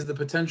is the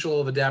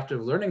potential of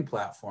adaptive learning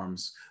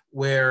platforms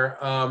where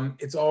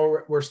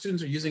where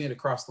students are using it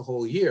across the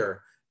whole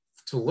year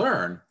to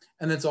learn,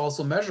 and it's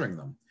also measuring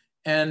them.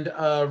 And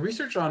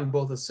research on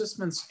both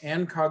assessments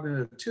and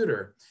cognitive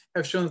tutor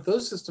have shown that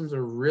those systems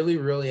are really,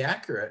 really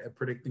accurate at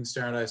predicting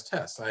standardized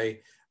tests. I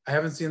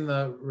haven't seen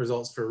the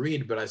results for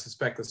Riiid, but I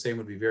suspect the same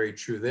would be very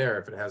true there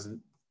if it hasn't,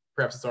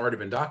 perhaps it's already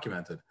been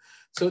documented.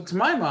 So to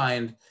my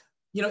mind,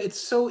 you know, it's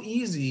so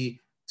easy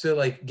to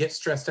like get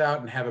stressed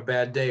out and have a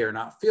bad day or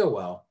not feel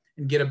well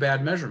and get a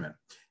bad measurement.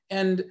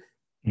 And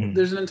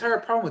there's an entire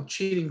problem with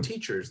cheating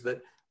teachers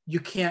that you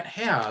can't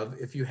have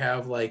if you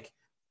have like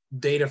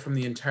data from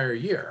the entire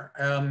year.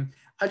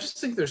 I just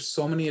think there's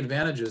so many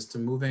advantages to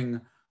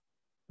moving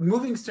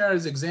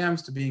standardized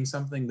exams to being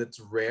something that's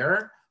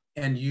rare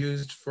and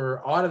used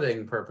for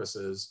auditing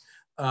purposes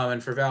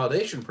and for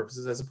validation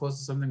purposes, as opposed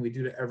to something we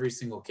do to every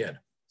single kid.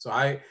 So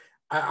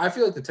I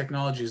feel like the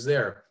technology is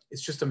there.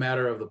 It's just a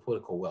matter of the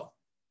political will.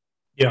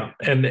 Yeah,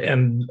 and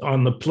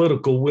on the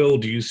political will,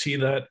 do you see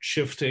that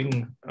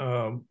shifting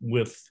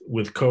with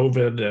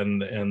COVID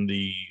and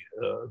the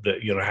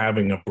you know,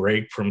 having a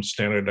break from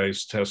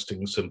standardized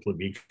testing simply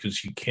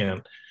because you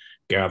can't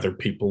gather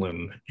people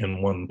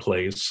in one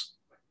place?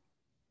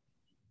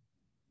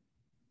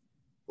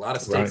 A lot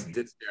of states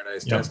did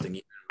standardized testing,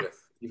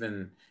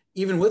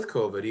 even with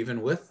COVID,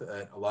 even with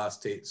a lot of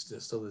states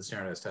still did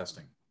standardized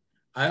testing.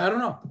 I don't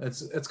know.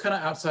 It's kind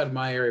of outside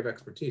my area of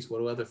expertise. What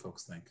do other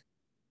folks think?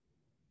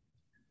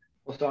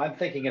 Well, so I'm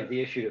thinking of the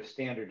issue of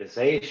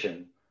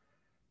standardization,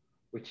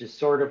 which is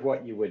sort of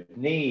what you would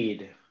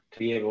need to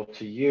be able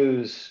to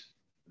use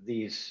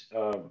these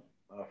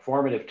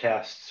formative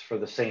tests for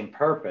the same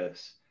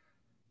purpose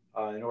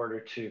in order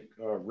to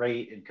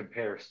rate and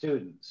compare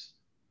students.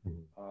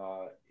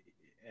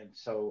 And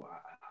so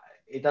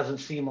it doesn't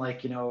seem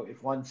like, you know,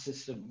 if one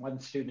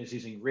student is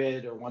using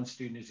Riiid or one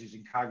student is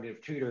using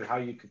cognitive tutor, how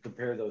you could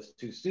compare those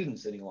two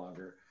students any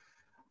longer,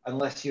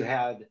 unless you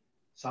had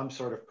some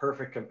sort of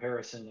perfect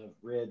comparison of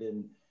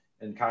Riiid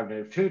and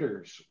cognitive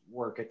tutors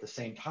work at the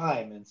same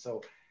time. And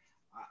so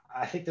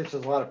I think there's a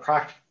lot of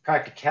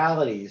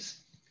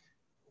practicalities.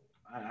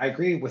 I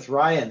agree with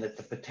Ryan that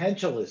the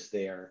potential is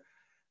there,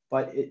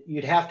 but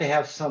you'd have to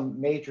have some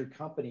major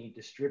company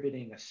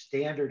distributing a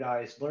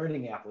standardized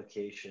learning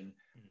application,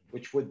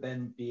 which would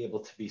then be able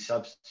to be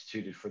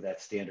substituted for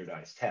that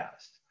standardized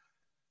test,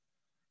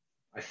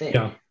 I think.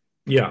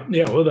 Yeah.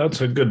 Well,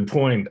 that's a good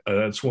point.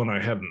 That's one I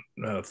hadn't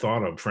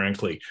thought of,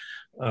 frankly.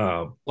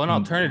 One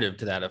alternative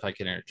to that, if I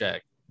can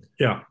interject.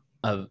 Yeah.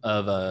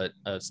 Of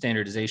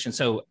standardization.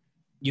 So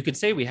you could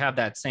say we have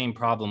that same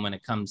problem when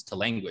it comes to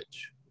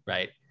language,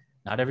 right?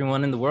 Not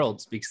everyone in the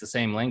world speaks the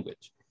same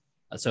language.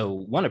 So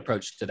one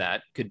approach to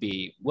that could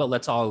be, well,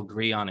 let's all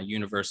agree on a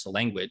universal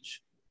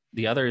language.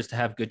 The other is to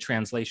have good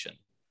translation,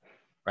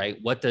 right?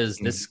 What does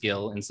this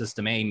skill in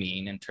system A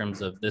mean in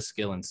terms of this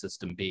skill in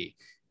system B?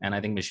 And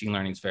I think machine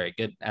learning is very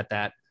good at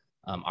that.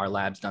 Our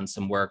lab's done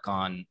some work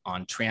on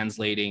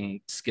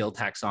translating skill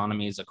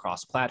taxonomies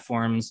across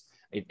platforms.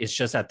 It's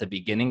just at the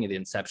beginning, at the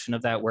inception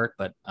of that work,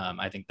 but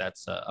I think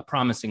that's a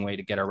promising way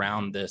to get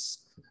around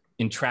this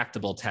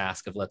intractable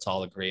task of let's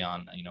all agree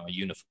on a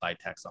unified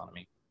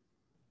taxonomy.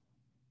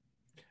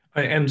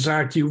 And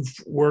Zach, you've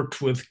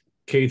worked with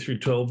K through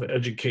 12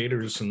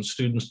 educators and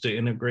students to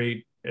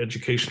integrate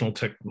educational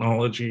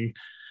technology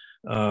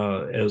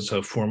as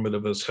a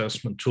formative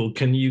assessment tool.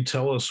 Can you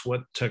tell us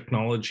what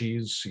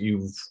technologies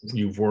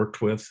you've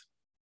worked with?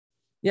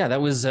 Yeah,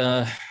 that was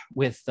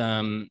with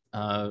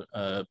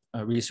a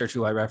researcher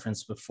who I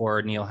referenced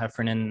before, Neil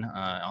Heffernan,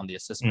 on the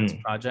assessments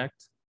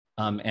project.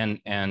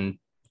 And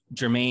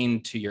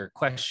germane to your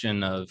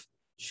question of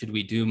should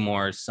we do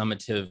more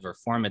summative or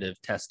formative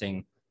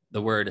testing,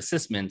 the word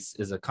assessments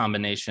is a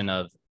combination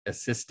of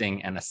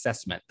assisting and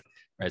assessment,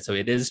 right? So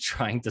it is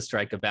trying to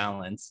strike a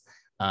balance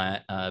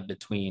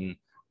between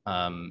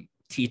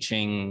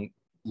teaching,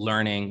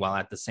 learning, while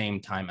at the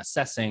same time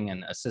assessing.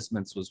 And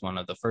assessments was one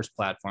of the first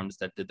platforms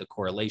that did the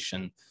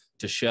correlation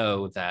to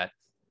show that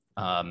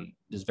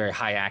there's very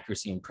high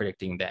accuracy in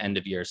predicting the end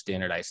of year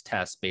standardized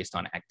tests based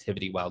on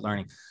activity while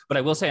learning. But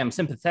I will say I'm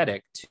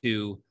sympathetic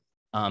to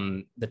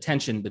the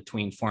tension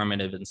between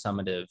formative and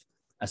summative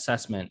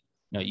assessment.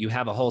 You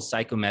have a whole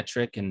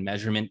psychometric and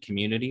measurement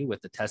community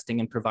with the testing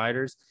and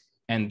providers,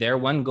 and their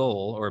one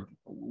goal, or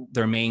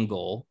their main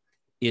goal,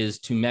 is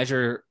to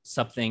measure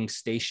something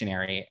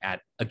stationary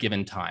at a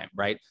given time,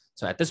 right?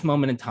 So at this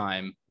moment in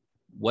time,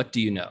 what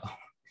do you know?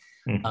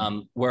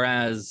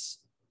 Whereas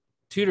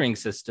tutoring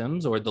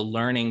systems or the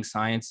learning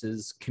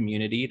sciences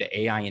community, the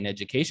AI and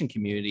education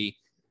community,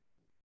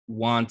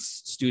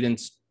 wants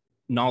students'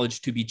 knowledge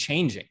to be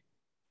changing,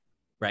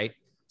 right?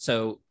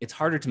 So it's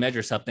harder to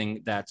measure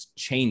something that's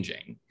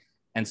changing.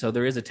 And so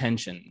there is a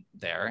tension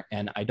there.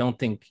 And I don't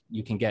think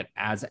you can get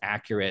as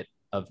accurate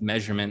of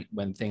measurement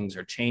when things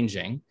are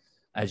changing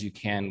as you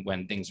can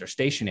when things are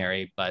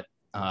stationary. But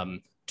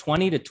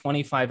 20 to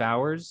 25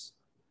 hours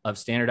of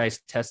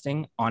standardized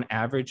testing on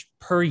average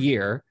per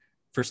year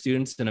for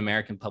students in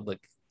American public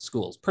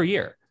schools per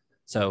year.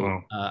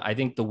 So I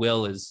think the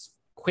will is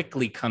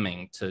quickly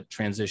coming to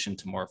transition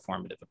to more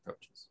formative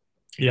approaches.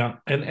 Yeah,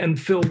 and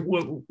Phil,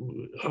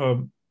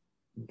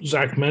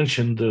 Zach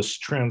mentioned this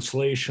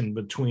translation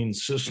between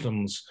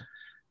systems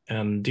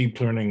and deep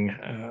learning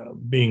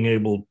being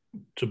able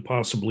to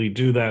possibly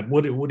do that.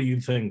 What do you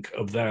think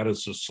of that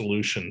as a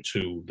solution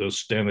to the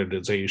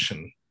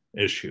standardization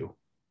issue?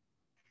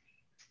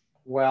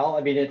 Well,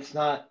 I mean, it's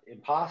not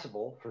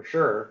impossible for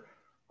sure,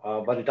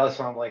 but it does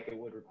sound like it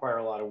would require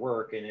a lot of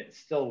work, and it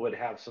still would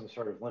have some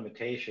sort of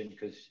limitation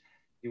because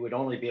you would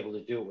only be able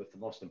to do it with the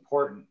most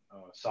important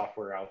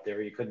software out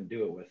there. You couldn't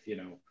do it with,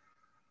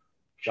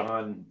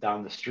 John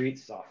down the street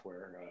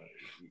software.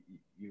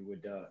 You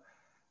would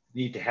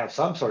need to have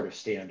some sort of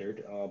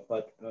standard,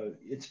 but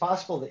it's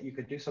possible that you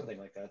could do something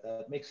like that.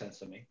 That makes sense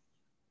to me.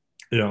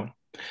 Yeah.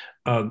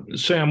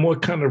 Sam,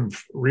 what kind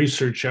of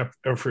research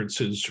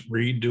efforts is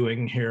Riiid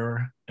doing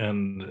here?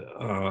 And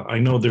I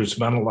know there's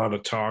been a lot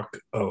of talk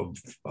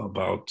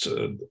about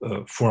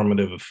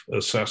formative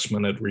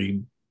assessment at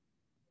Riiid.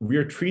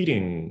 We're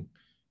treating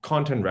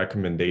content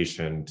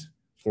recommendation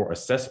for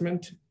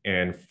assessment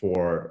and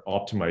for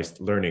optimized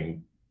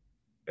learning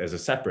as a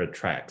separate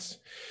tracks.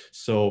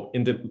 So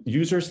in the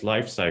user's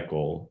life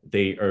cycle,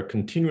 they are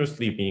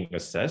continuously being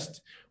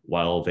assessed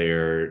while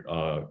they're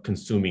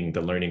consuming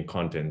the learning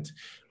content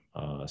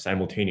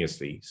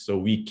simultaneously. So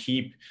we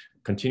keep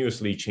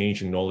continuously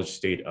changing knowledge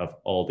state of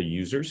all the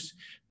users.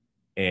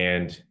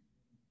 And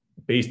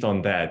based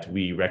on that,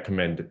 we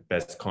recommend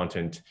best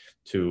content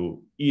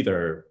to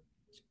either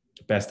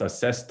best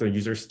assess the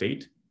user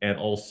state and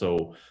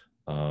also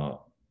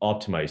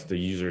optimize the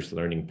user's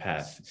learning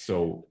path.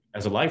 So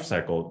as a life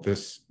cycle,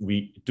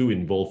 we do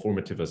involve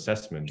formative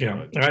assessment.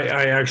 Yeah,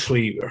 I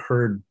actually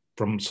heard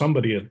from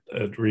somebody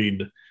at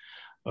Riiid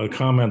a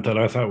comment that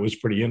I thought was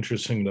pretty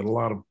interesting, that a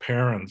lot of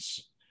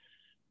parents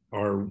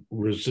are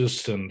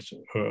resistant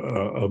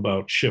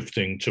about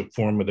shifting to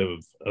formative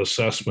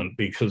assessment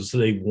because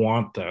they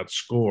want that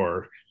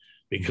score,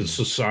 because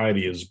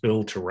society is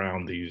built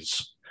around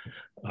these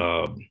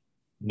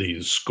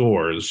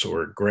scores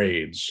or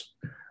grades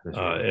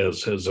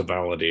as a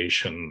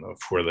validation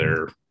for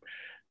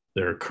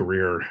their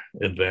career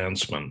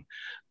advancement.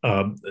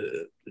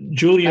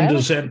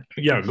 Julian,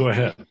 yeah, go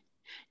ahead.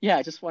 Yeah,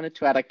 I just wanted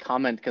to add a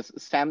comment because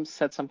Sam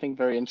said something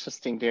very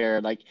interesting there.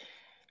 Like,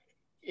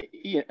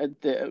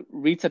 the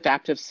Riid's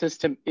adaptive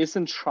system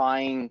isn't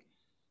trying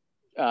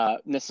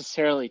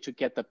necessarily to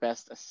get the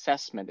best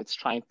assessment. It's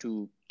trying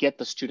to get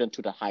the student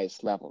to the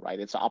highest level, right?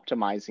 It's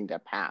optimizing their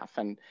path.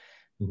 And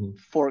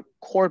for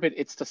Corbett,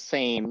 it's the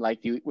same. Like,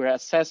 we're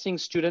assessing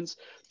students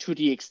to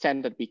the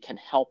extent that we can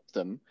help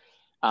them.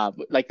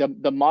 Like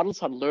the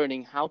models are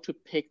learning how to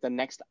pick the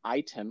next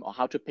item or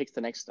how to pick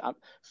the next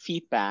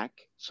feedback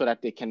so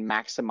that they can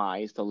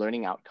maximize the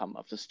learning outcome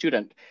of the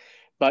student.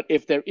 But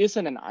if there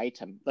isn't an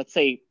item, let's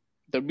say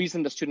the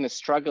reason the student is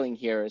struggling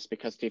here is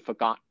because they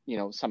forgot,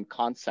 some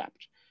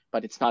concept,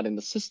 but it's not in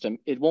the system,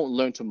 it won't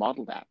learn to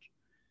model that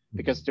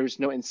because there's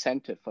no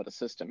incentive for the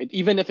system.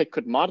 Even if it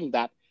could model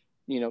that,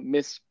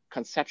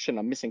 misconception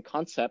or missing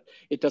concept,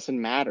 it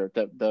doesn't matter.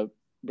 The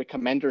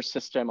recommender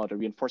system or the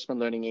reinforcement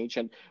learning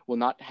agent will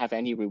not have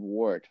any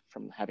reward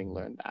from having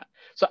learned that.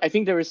 So I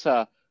think there is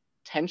a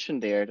tension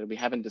there that we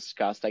haven't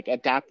discussed, like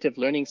adaptive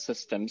learning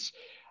systems.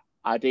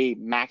 Are they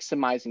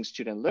maximizing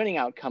student learning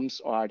outcomes,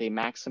 or are they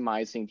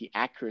maximizing the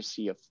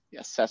accuracy of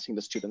assessing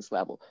the student's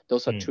level?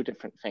 Those are two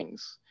different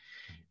things.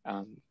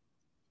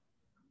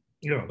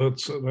 Yeah,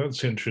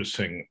 that's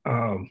interesting.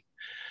 One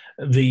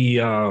of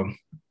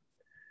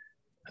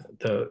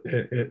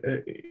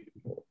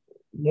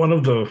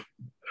the,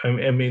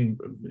 I mean,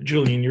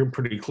 Julian, you're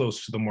pretty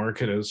close to the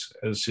market as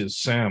is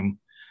Sam.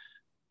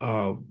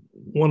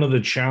 One of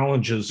the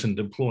challenges in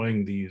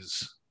deploying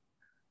these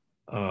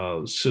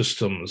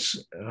systems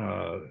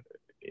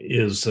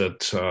is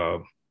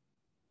that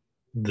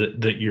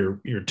that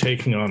you're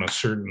taking on a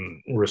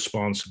certain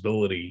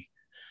responsibility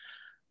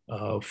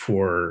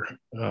for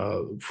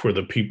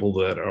the people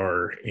that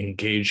are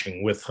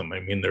engaging with them. I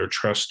mean, they're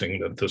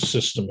trusting that the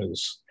system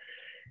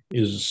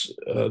is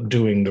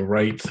doing the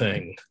right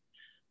thing.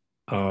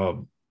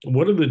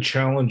 What are the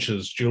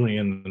challenges,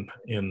 Julian,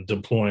 in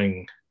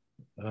deploying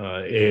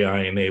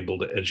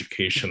AI-enabled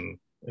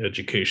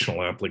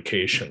educational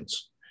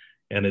applications?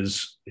 And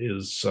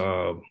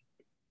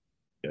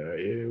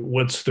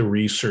what's the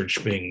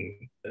research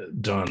being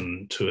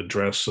done to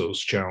address those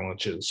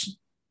challenges?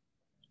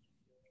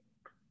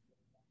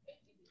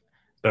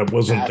 That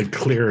wasn't the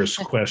clearest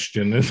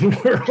question in the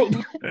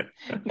world.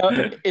 No,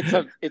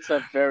 it's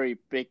a very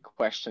big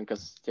question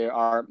because there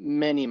are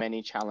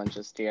many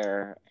challenges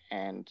there,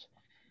 and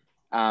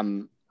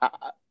I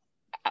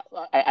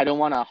don't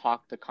want to hog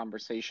the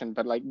conversation,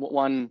 but like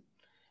one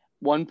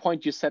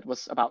point you said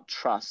was about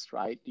trust,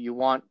 right? You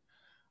want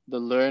the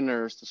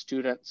learners, the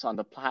students on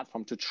the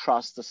platform to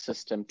trust the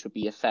system to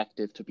be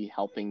effective, to be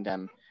helping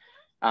them.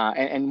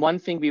 And one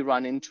thing we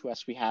run into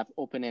as we have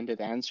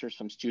open-ended answers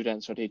from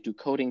students or they do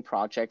coding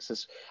projects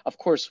is, of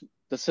course,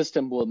 the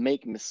system will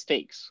make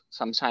mistakes.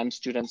 Sometimes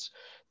students,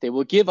 they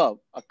will give a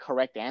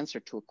correct answer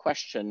to a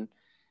question,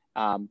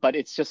 but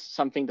it's just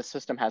something the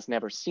system has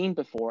never seen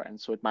before, and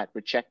so it might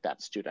reject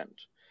that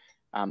student.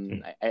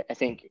 I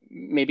think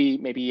maybe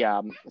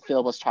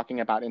Phil was talking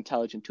about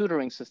intelligent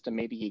tutoring system.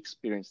 Maybe he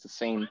experienced the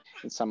same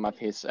in some of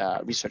his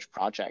research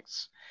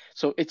projects.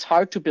 So it's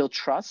hard to build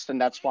trust,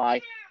 and that's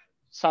why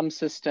some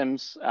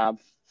systems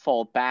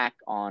fall back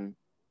on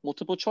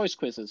multiple choice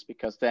quizzes,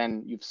 because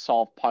then you've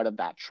solved part of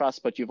that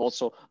trust, but you've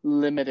also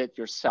limited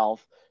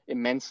yourself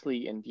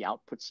immensely in the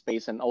output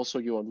space, and also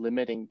you're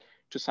limiting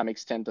to some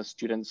extent the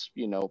students'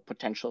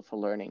 potential for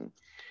learning.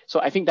 So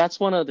I think that's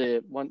one of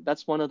the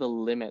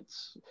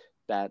limits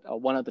that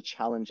one of the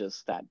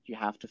challenges that you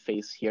have to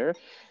face here.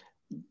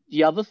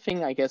 The other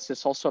thing, I guess,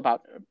 is also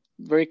about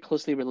very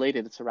closely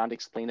related. It's around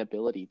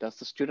explainability. Does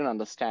the student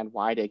understand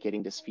why they're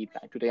getting this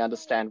feedback? Do they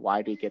understand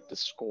why they get the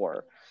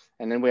score?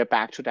 And then we're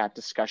back to that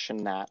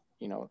discussion that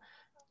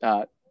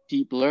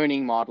deep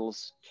learning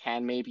models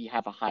can maybe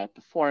have a higher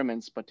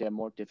performance, but they're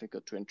more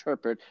difficult to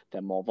interpret.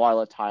 They're more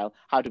volatile.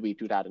 How do we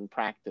do that in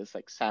practice?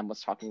 Like Sam was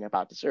talking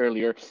about this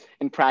earlier.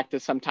 In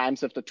practice,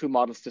 sometimes if the two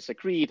models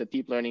disagree, the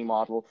deep learning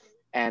model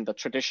and the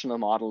traditional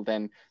model,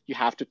 then you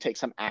have to take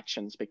some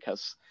actions,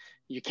 because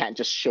you can't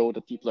just show the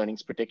deep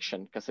learning's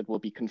prediction, because it will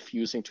be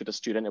confusing to the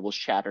student. It will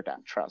shatter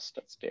that trust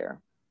that's there.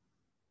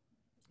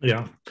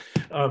 Yeah.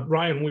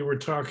 Ryan, we were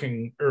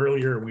talking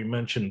earlier, we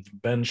mentioned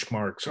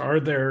benchmarks. Are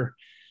there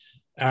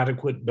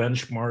adequate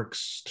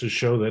benchmarks to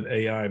show that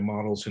AI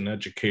models in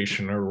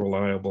education are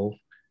reliable?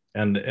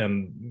 And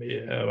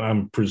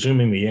I'm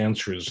presuming the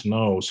answer is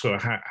no. So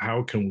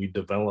how can we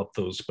develop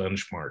those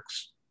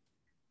benchmarks?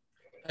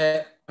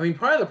 I mean,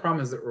 part of the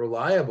problem is that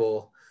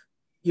reliable,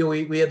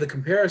 we had the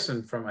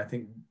comparison from, I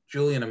think,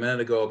 Julian a minute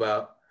ago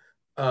about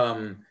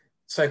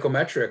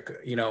psychometric,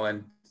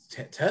 and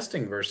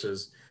testing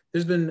versus,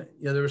 there's been,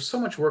 there was so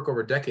much work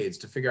over decades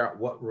to figure out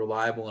what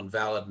reliable and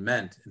valid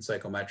meant in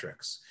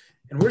psychometrics.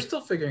 And we're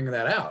still figuring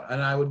that out.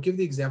 And I would give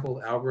the example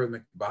of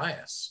algorithmic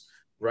bias,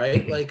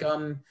 right? Like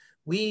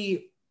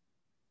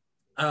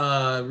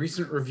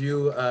recent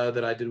review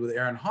that I did with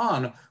Aaron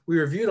Hahn, we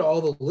reviewed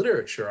all the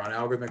literature on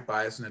algorithmic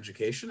bias in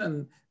education,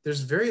 and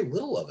there's very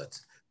little of it.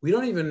 We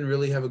don't even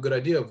really have a good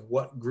idea of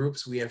what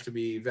groups we have to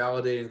be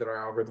validating that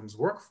our algorithms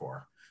work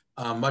for,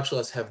 much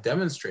less have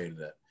demonstrated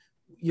it.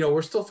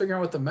 We're still figuring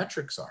out what the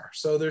metrics are.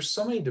 So there's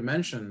so many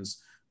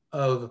dimensions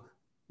of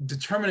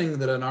determining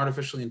that an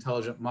artificially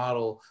intelligent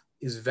model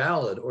is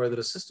valid or that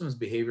a system's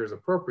behavior is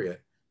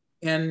appropriate.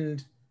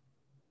 And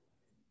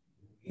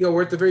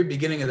we're at the very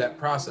beginning of that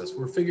process.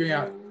 We're figuring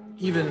out,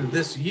 even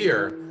this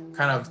year,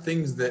 kind of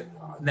things that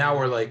now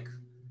we're like,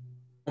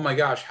 oh my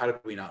gosh, how did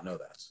we not know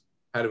that?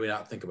 How did we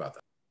not think about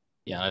that?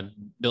 Yeah, I'd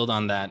build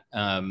on that.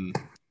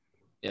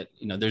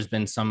 There's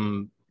been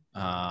some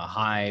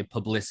high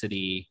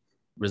publicity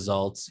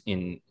results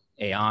in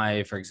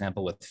AI, for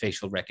example, with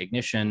facial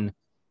recognition,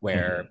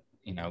 where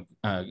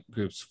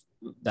groups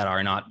that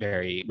are not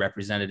very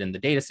represented in the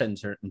data set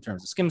in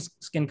terms of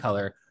skin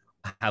color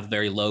have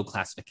very low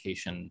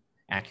classification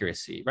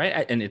accuracy,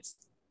 right? And it's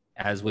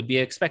as would be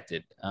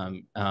expected.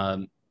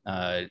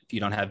 If you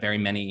don't have very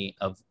many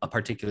of a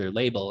particular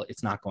label,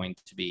 it's not going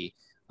to be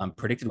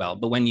predicted well.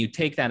 But when you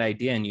take that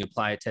idea and you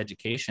apply it to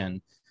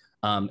education,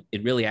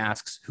 it really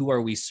asks, who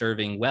are we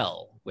serving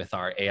well with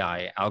our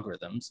AI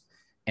algorithms?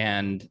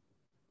 And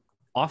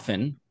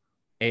often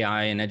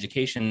AI in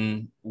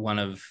education, one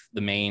of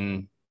the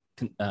main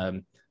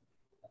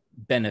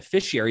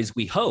beneficiaries,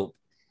 we hope,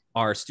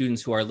 are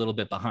students who are a little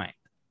bit behind,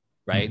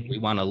 right? We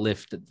want to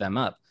lift them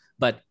up.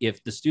 But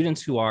if the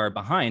students who are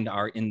behind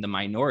are in the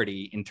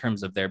minority in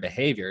terms of their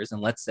behaviors, and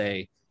let's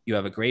say you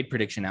have a grade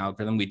prediction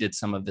algorithm, we did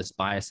some of this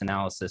bias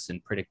analysis in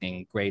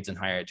predicting grades in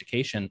higher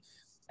education,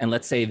 and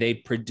let's say they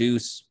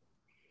produce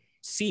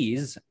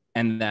C's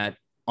and that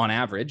on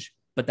average,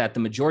 but that the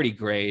majority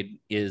grade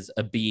is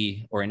a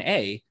B or an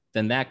A,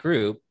 then that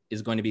group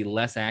is going to be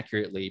less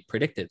accurately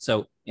predicted.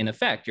 So in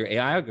effect, your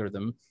AI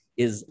algorithm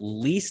is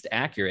least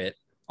accurate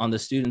on the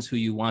students who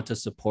you want to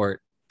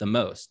support the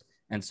most.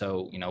 And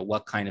so,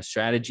 what kind of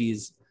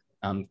strategies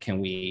can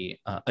we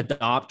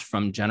adopt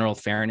from general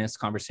fairness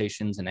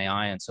conversations in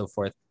AI and so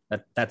forth?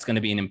 That's going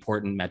to be an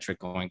important metric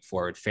going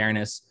forward: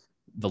 fairness,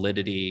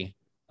 validity,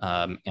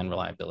 and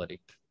reliability.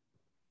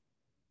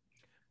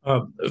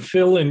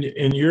 Phil,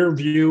 in your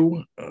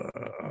view,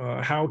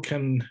 how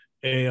can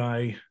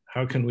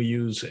we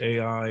use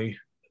AI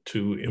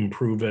to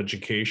improve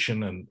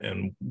education,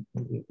 and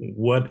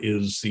what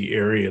is the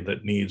area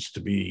that needs to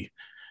be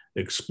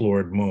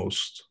explored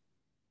most?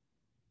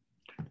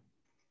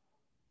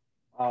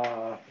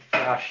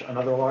 Gosh,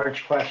 another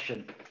large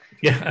question.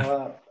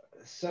 Yeah.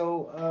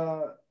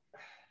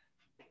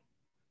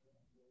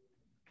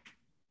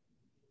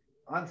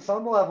 On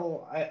some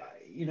level,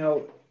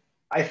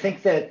 I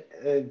think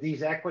that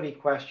these equity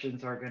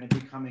questions are going to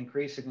become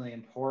increasingly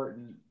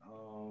important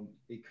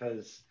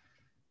because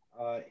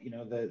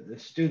the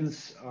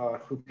students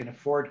who can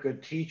afford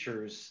good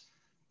teachers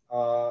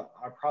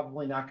are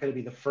probably not going to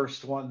be the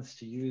first ones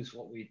to use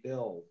what we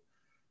build.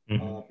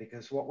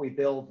 Because what we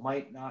build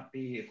might not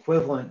be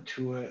equivalent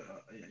to a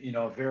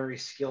very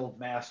skilled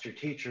master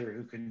teacher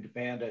who can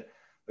demand a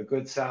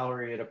good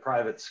salary at a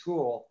private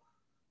school,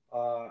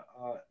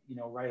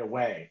 right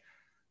away.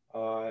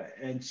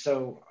 And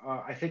so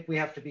I think we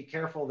have to be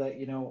careful that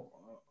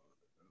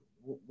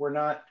we're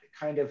not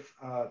kind of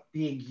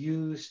being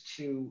used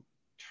to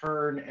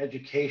turn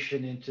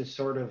education into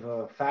sort of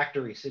a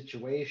factory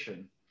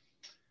situation.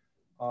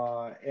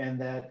 And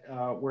that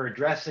we're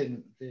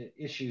addressing the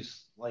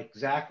issues like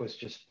Zach was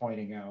just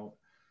pointing out,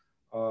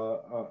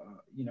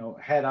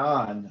 head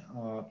on,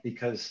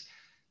 because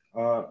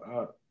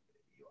I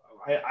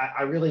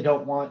really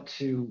don't want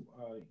to,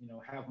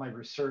 have my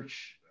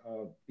research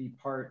be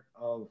part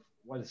of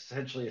what is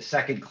essentially a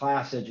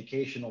second-class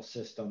educational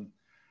system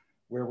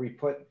where we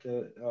put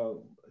the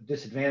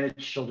disadvantaged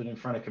children in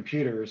front of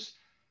computers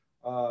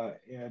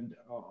and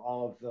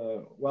all of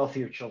the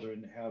wealthier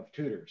children have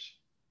tutors.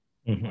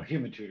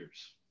 Human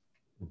tutors.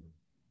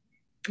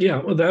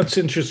 Yeah, well, that's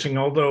interesting.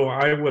 Although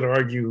I would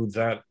argue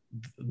that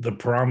the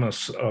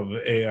promise of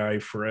AI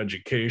for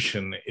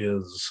education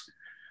is,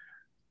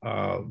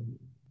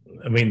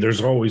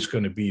 there's always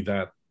going to be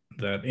that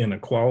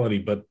inequality,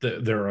 but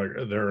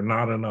there are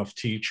not enough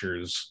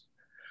teachers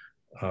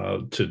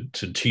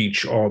to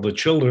teach all the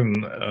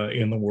children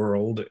in the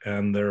world,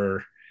 and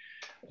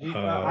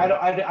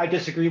I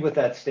disagree with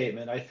that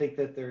statement. I think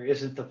that there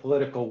isn't the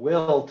political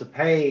will to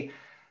pay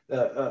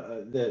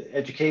the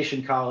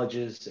education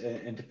colleges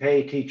and to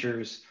pay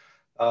teachers,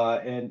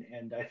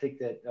 and I think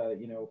that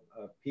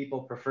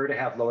people prefer to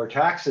have lower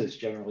taxes,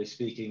 generally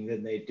speaking,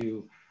 than they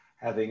do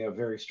having a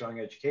very strong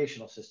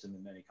educational system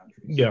in many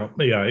countries. Yeah.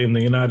 In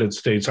the United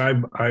States,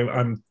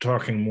 I'm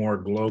talking more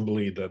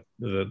globally that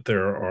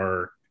there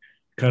are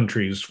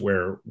countries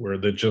where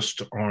there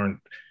just aren't.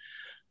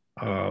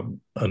 You're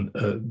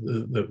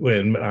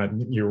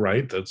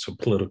right. That's a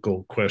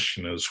political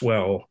question as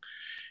well.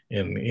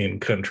 In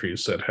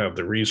countries that have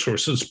the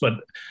resources, but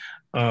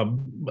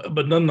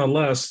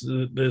nonetheless,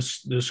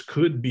 this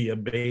could be a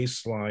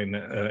baseline.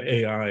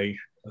 AI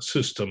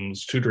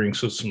systems, tutoring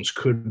systems,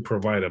 could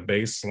provide a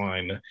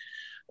baseline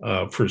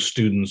for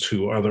students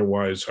who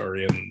otherwise are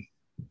in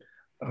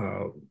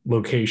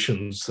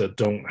locations that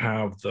don't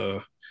have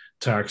the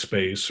tax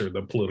base or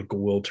the political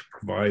will to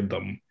provide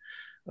them,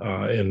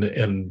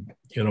 and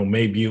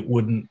maybe it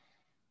wouldn't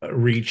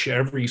reach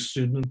every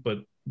student, but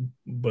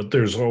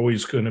there's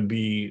always going to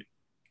be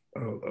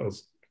a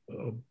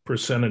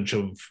percentage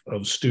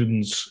of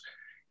students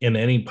in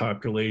any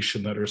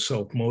population that are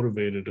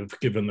self-motivated if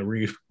given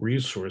the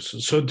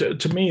resources. So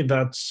to me,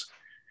 that's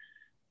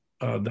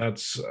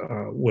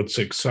what's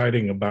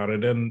exciting about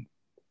it, and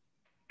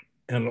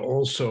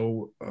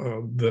also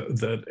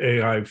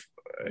that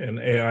an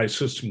AI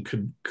system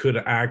could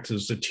act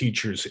as the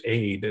teacher's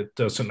aid. It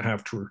doesn't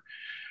have to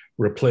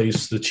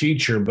replace the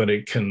teacher, but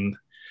it can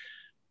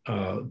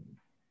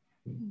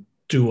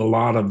do a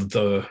lot of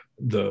the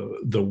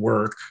the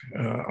work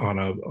on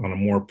a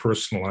more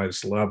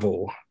personalized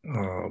level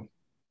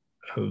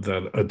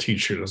that a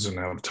teacher doesn't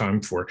have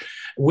time for.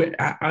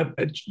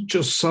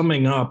 Just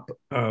summing up,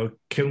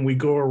 can we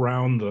go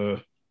around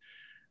the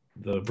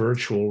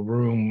virtual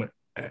room?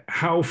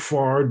 How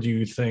far do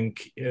you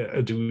think,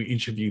 do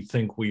each of you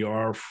think we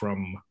are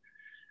from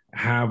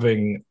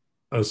having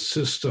a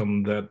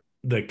system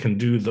that can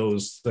do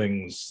those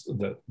things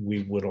that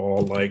we would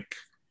all like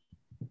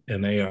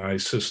an AI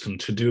system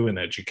to do in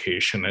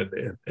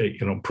education?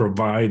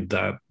 Provide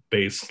that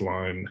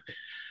baseline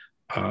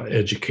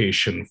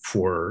education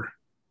for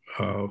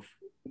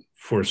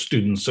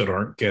students that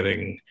aren't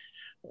getting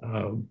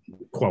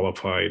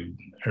qualified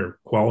or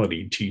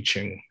quality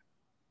teaching.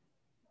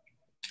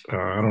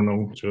 I don't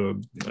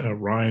know,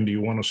 Ryan, do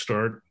you want to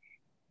start?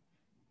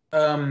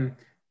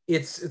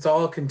 It's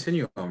all a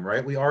continuum,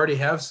 right? We already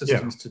have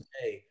systems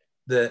today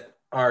that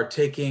are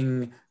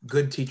taking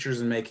good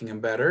teachers and making them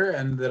better,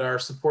 and that are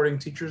supporting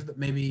teachers that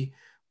maybe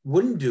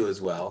wouldn't do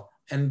as well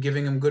and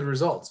giving them good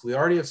results. We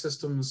already have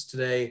systems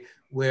today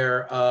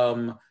where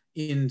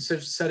in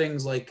such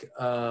settings like,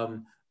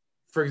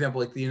 for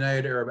example, like the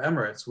United Arab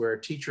Emirates, where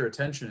teacher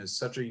attention is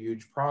such a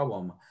huge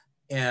problem,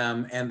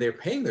 and they're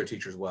paying their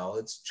teachers well.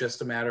 It's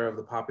just a matter of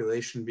the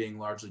population being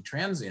largely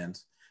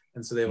transient.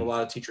 And so they have a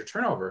lot of teacher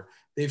turnover.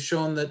 They've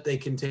shown that they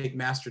can take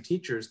master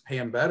teachers, pay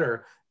them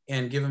better,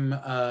 and give them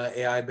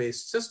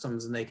AI-based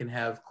systems, and they can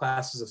have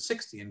classes of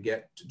 60 and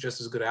get just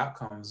as good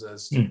outcomes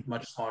as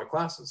much smaller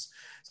classes.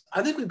 So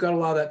I think we've got a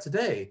lot of that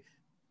today.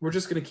 We're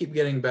just going to keep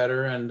getting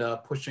better and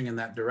pushing in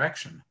that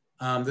direction.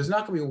 There's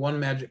not going to be one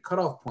magic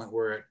cutoff point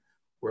where it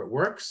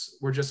works.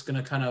 We're just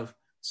going to kind of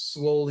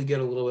slowly get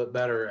a little bit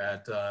better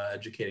at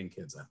educating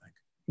kids, I think.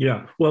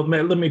 Yeah. Well,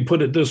 let me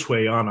put it this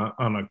way: on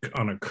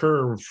a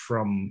curve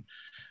from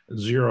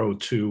 0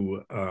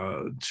 to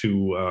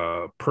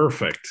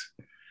perfect,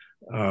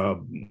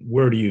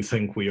 where do you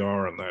think we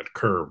are on that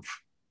curve?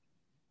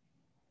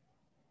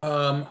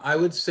 I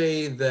would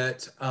say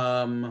that,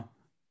 let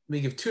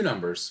me give two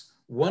numbers.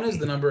 One is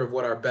the number of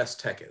what our best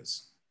tech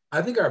is.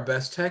 I think our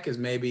best tech is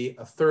maybe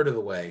a third of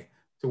the way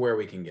to where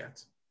we can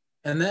get.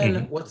 And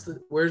then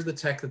where's the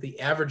tech that the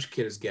average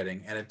kid is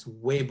getting? And it's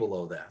way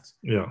below that.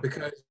 Yeah.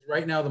 Because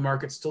right now the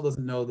market still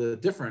doesn't know the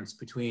difference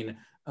between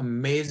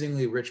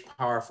amazingly rich,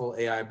 powerful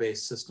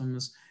AI-based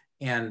systems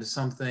and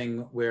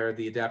something where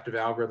the adaptive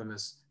algorithm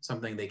is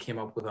something they came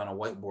up with on a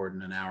whiteboard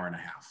in an hour and a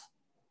half.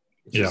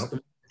 It's just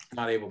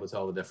not able to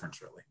tell the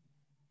difference, really.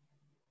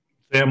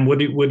 Sam, what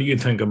do you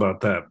think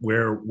about that?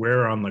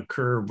 Where on the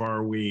curve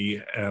are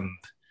we, and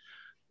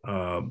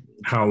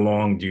how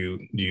long do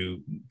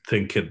you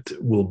think it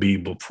will be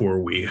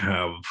before we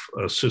have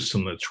a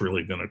system that's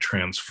really going to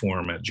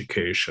transform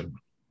education?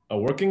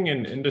 Working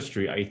in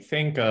industry, I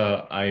think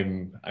I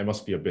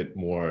must be a bit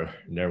more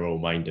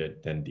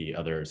narrow-minded than the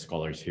other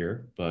scholars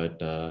here,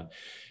 but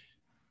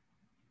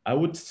I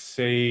would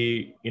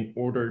say in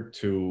order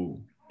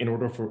to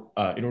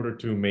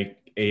make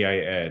AI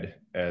ed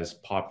as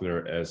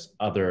popular as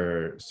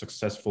other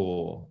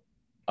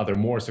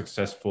more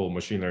successful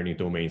machine learning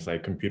domains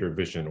like computer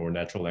vision or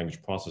natural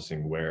language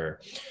processing, where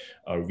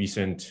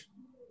recent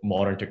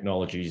modern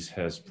technologies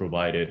has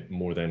provided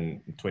more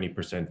than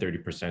 20%,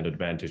 30%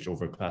 advantage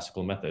over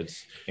classical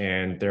methods.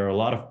 And there are a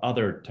lot of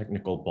other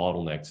technical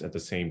bottlenecks at the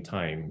same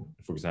time.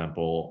 For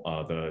example,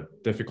 the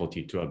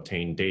difficulty to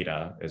obtain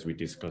data, as we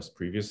discussed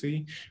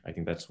previously. I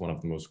think that's one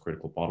of the most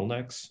critical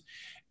bottlenecks.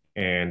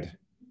 And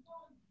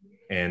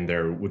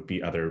there would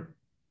be other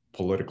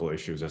political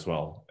issues as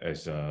well,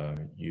 as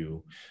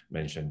you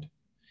mentioned.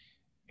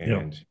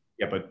 And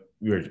but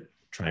we're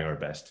trying our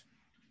best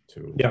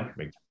to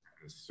make it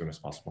as soon as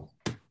possible.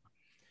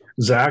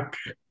 Zach?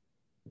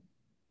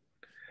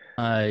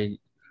 I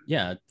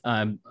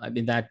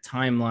mean, that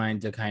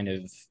timeline to kind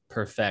of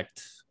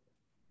perfect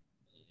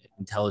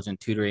intelligent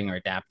tutoring or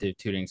adaptive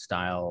tutoring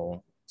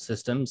style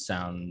systems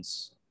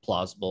sounds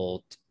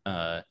plausible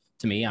to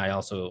me. I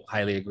also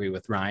highly agree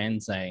with Ryan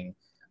saying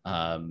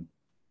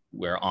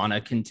we're on a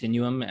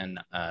continuum, and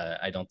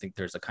I don't think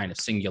there's a kind of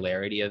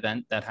singularity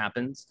event that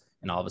happens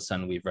and all of a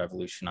sudden we've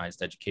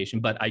revolutionized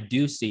education. But I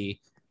do see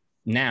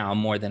now,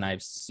 more than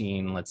I've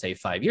seen, let's say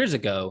 5 years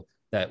ago,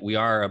 that we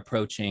are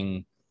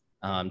approaching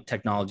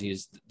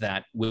technologies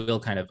that will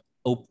kind of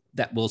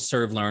that will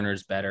serve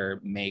learners better,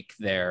 make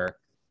their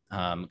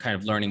kind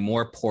of learning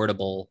more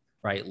portable,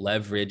 right?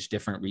 Leverage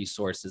different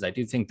resources. I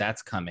do think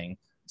that's coming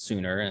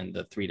sooner in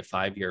the 3 to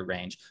 5 year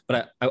range.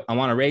 But I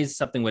want to raise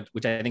something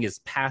which I think is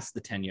past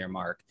the 10-year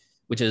mark,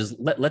 which is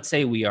let's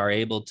say we are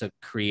able to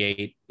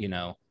create,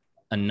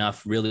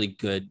 enough really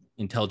good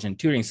intelligent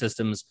tutoring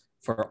systems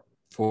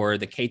for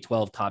the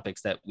K-12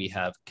 topics that we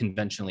have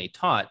conventionally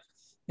taught.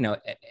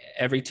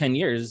 Every 10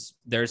 years,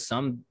 there's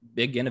some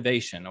big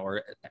innovation,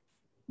 or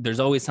there's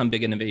always some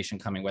big innovation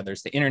coming, whether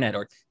it's the internet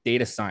or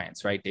data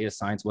science, right? Data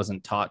science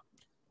wasn't taught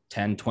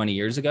 10, 20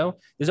 years ago.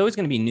 There's always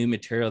going to be new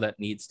material that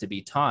needs to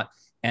be taught.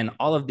 And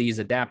all of these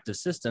adaptive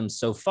systems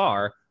so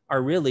far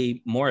are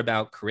really more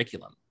about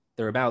curriculum.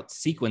 They're about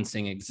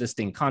sequencing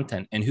existing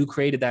content. And who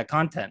created that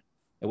content?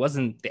 It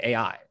wasn't the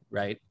AI,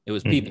 right? It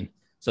was people.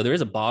 So there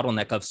is a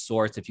bottleneck of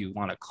sorts, if you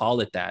want to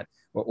call it that,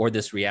 or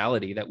this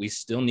reality that we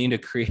still need to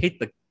create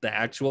the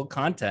actual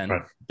content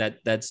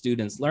that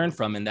students learn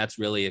from. And that's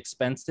really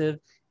expensive.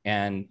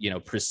 And, you know,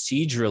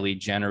 procedurally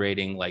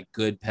generating like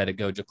good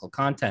pedagogical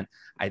content,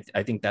 I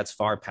think that's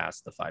far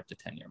past the 5 to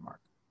 10 year mark.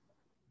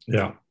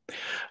 Yeah.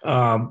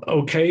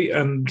 Okay.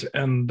 And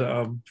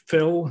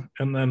Phil,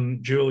 and then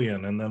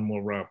Julian, and then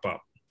we'll wrap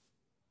up.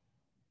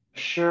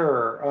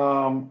 Sure.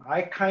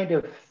 I kind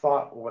of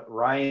thought what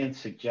Ryan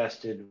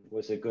suggested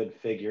was a good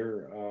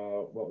figure.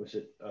 What was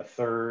it? A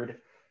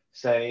third,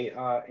 say.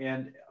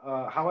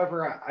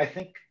 However, I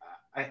think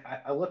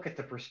I look at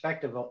the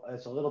perspective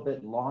as a little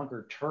bit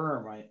longer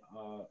term.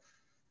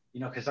 You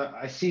know, because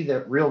I see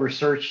that real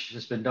research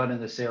has been done in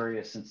this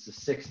area since the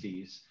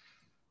 60s.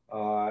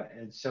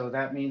 And so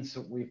that means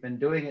that we've been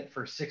doing it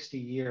for 60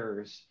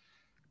 years.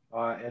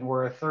 And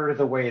we're a third of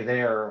the way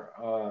there.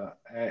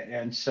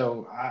 And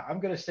so I'm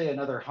going to say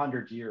another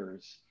 100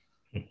 years.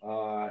 You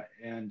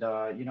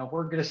know,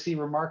 we're going to see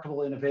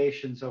remarkable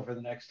innovations over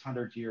the next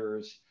 100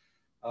 years,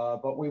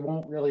 but we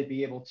won't really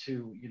be able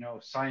to, you know,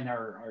 sign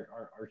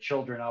our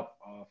children up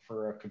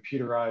for a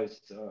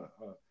computerized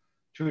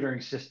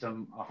tutoring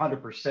system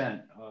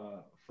 100%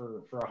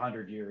 for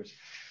 100 years.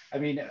 I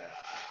mean,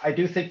 I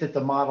do think that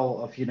the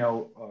model of, you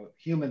know,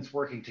 humans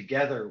working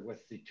together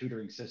with the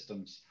tutoring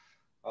systems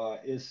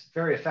is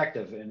very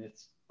effective, and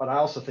but I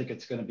also think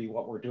it's going to be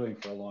what we're doing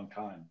for a long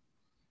time.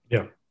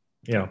 Yeah,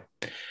 yeah.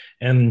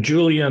 And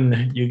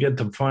Julian, you get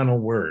the final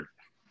word.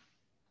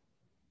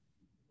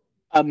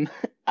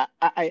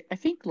 I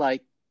think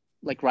like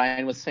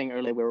Ryan was saying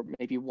earlier, we're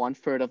maybe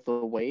 1/3 of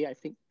the way. I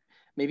think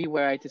maybe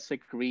where I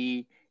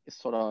disagree is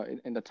sort of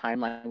in the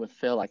timeline with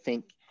Phil. I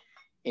think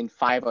in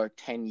 5 or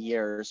 10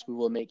 years, we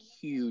will make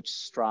huge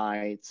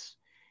strides.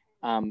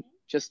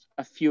 Just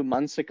a few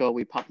months ago,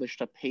 we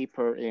published a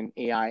paper in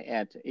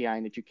AI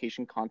in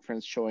Education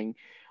conference showing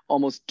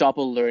almost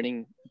double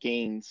learning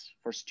gains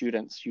for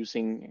students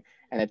using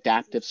an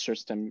adaptive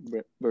system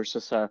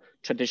versus a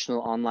traditional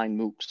online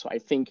MOOC. So I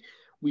think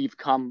we've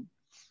come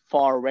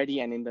far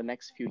already, and in the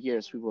next few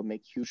years, we will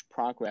make huge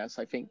progress.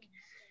 I think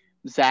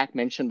Zach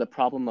mentioned the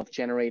problem of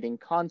generating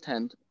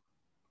content.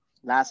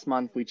 Last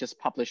month, we just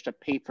published a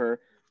paper,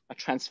 a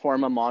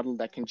transformer model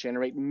that can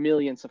generate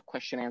millions of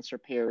question-answer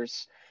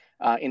pairs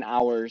in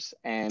hours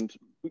and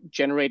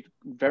generate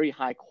very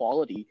high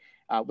quality.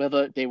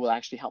 Whether they will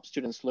actually help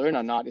students learn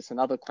or not is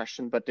another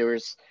question, but there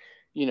is,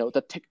 you know,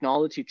 the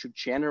technology to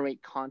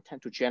generate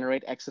content, to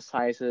generate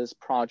exercises,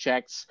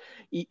 projects,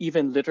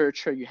 even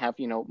literature. You have,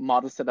 you know,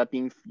 models that are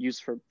being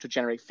used to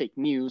generate fake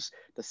news.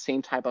 The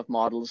same type of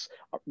models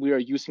we are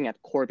using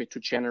at Corbett to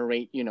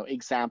generate, you know,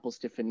 examples,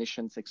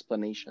 definitions,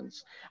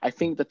 explanations. I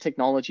think the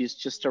technology is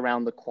just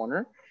around the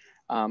corner,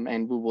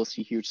 and we will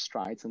see huge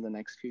strides in the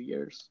next few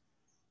years.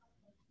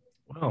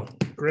 Well,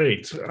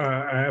 great.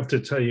 I have to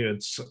tell you,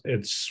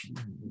 it's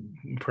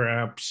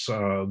perhaps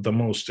the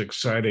most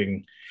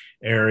exciting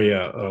area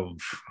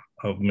of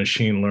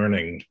machine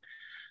learning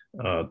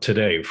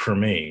today for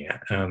me.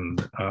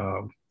 And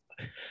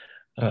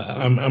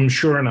I'm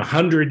sure in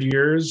 100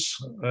 years,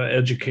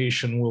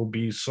 education will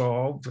be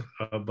solved,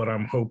 but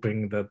I'm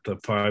hoping that the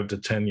 5 to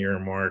 10 year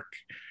mark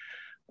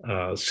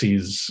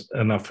sees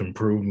enough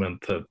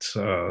improvement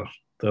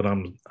that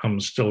I'm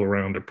still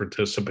around to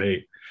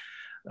participate.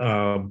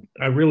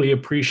 I really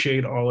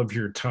appreciate all of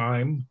your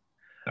time.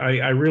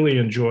 I really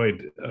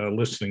enjoyed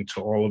listening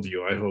to all of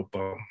you. I hope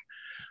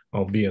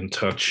I'll be in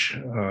touch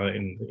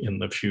in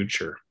the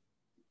future.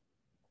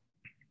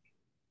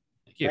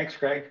 Thanks,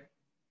 Greg.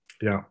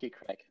 Yeah. Thank you,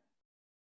 Craig.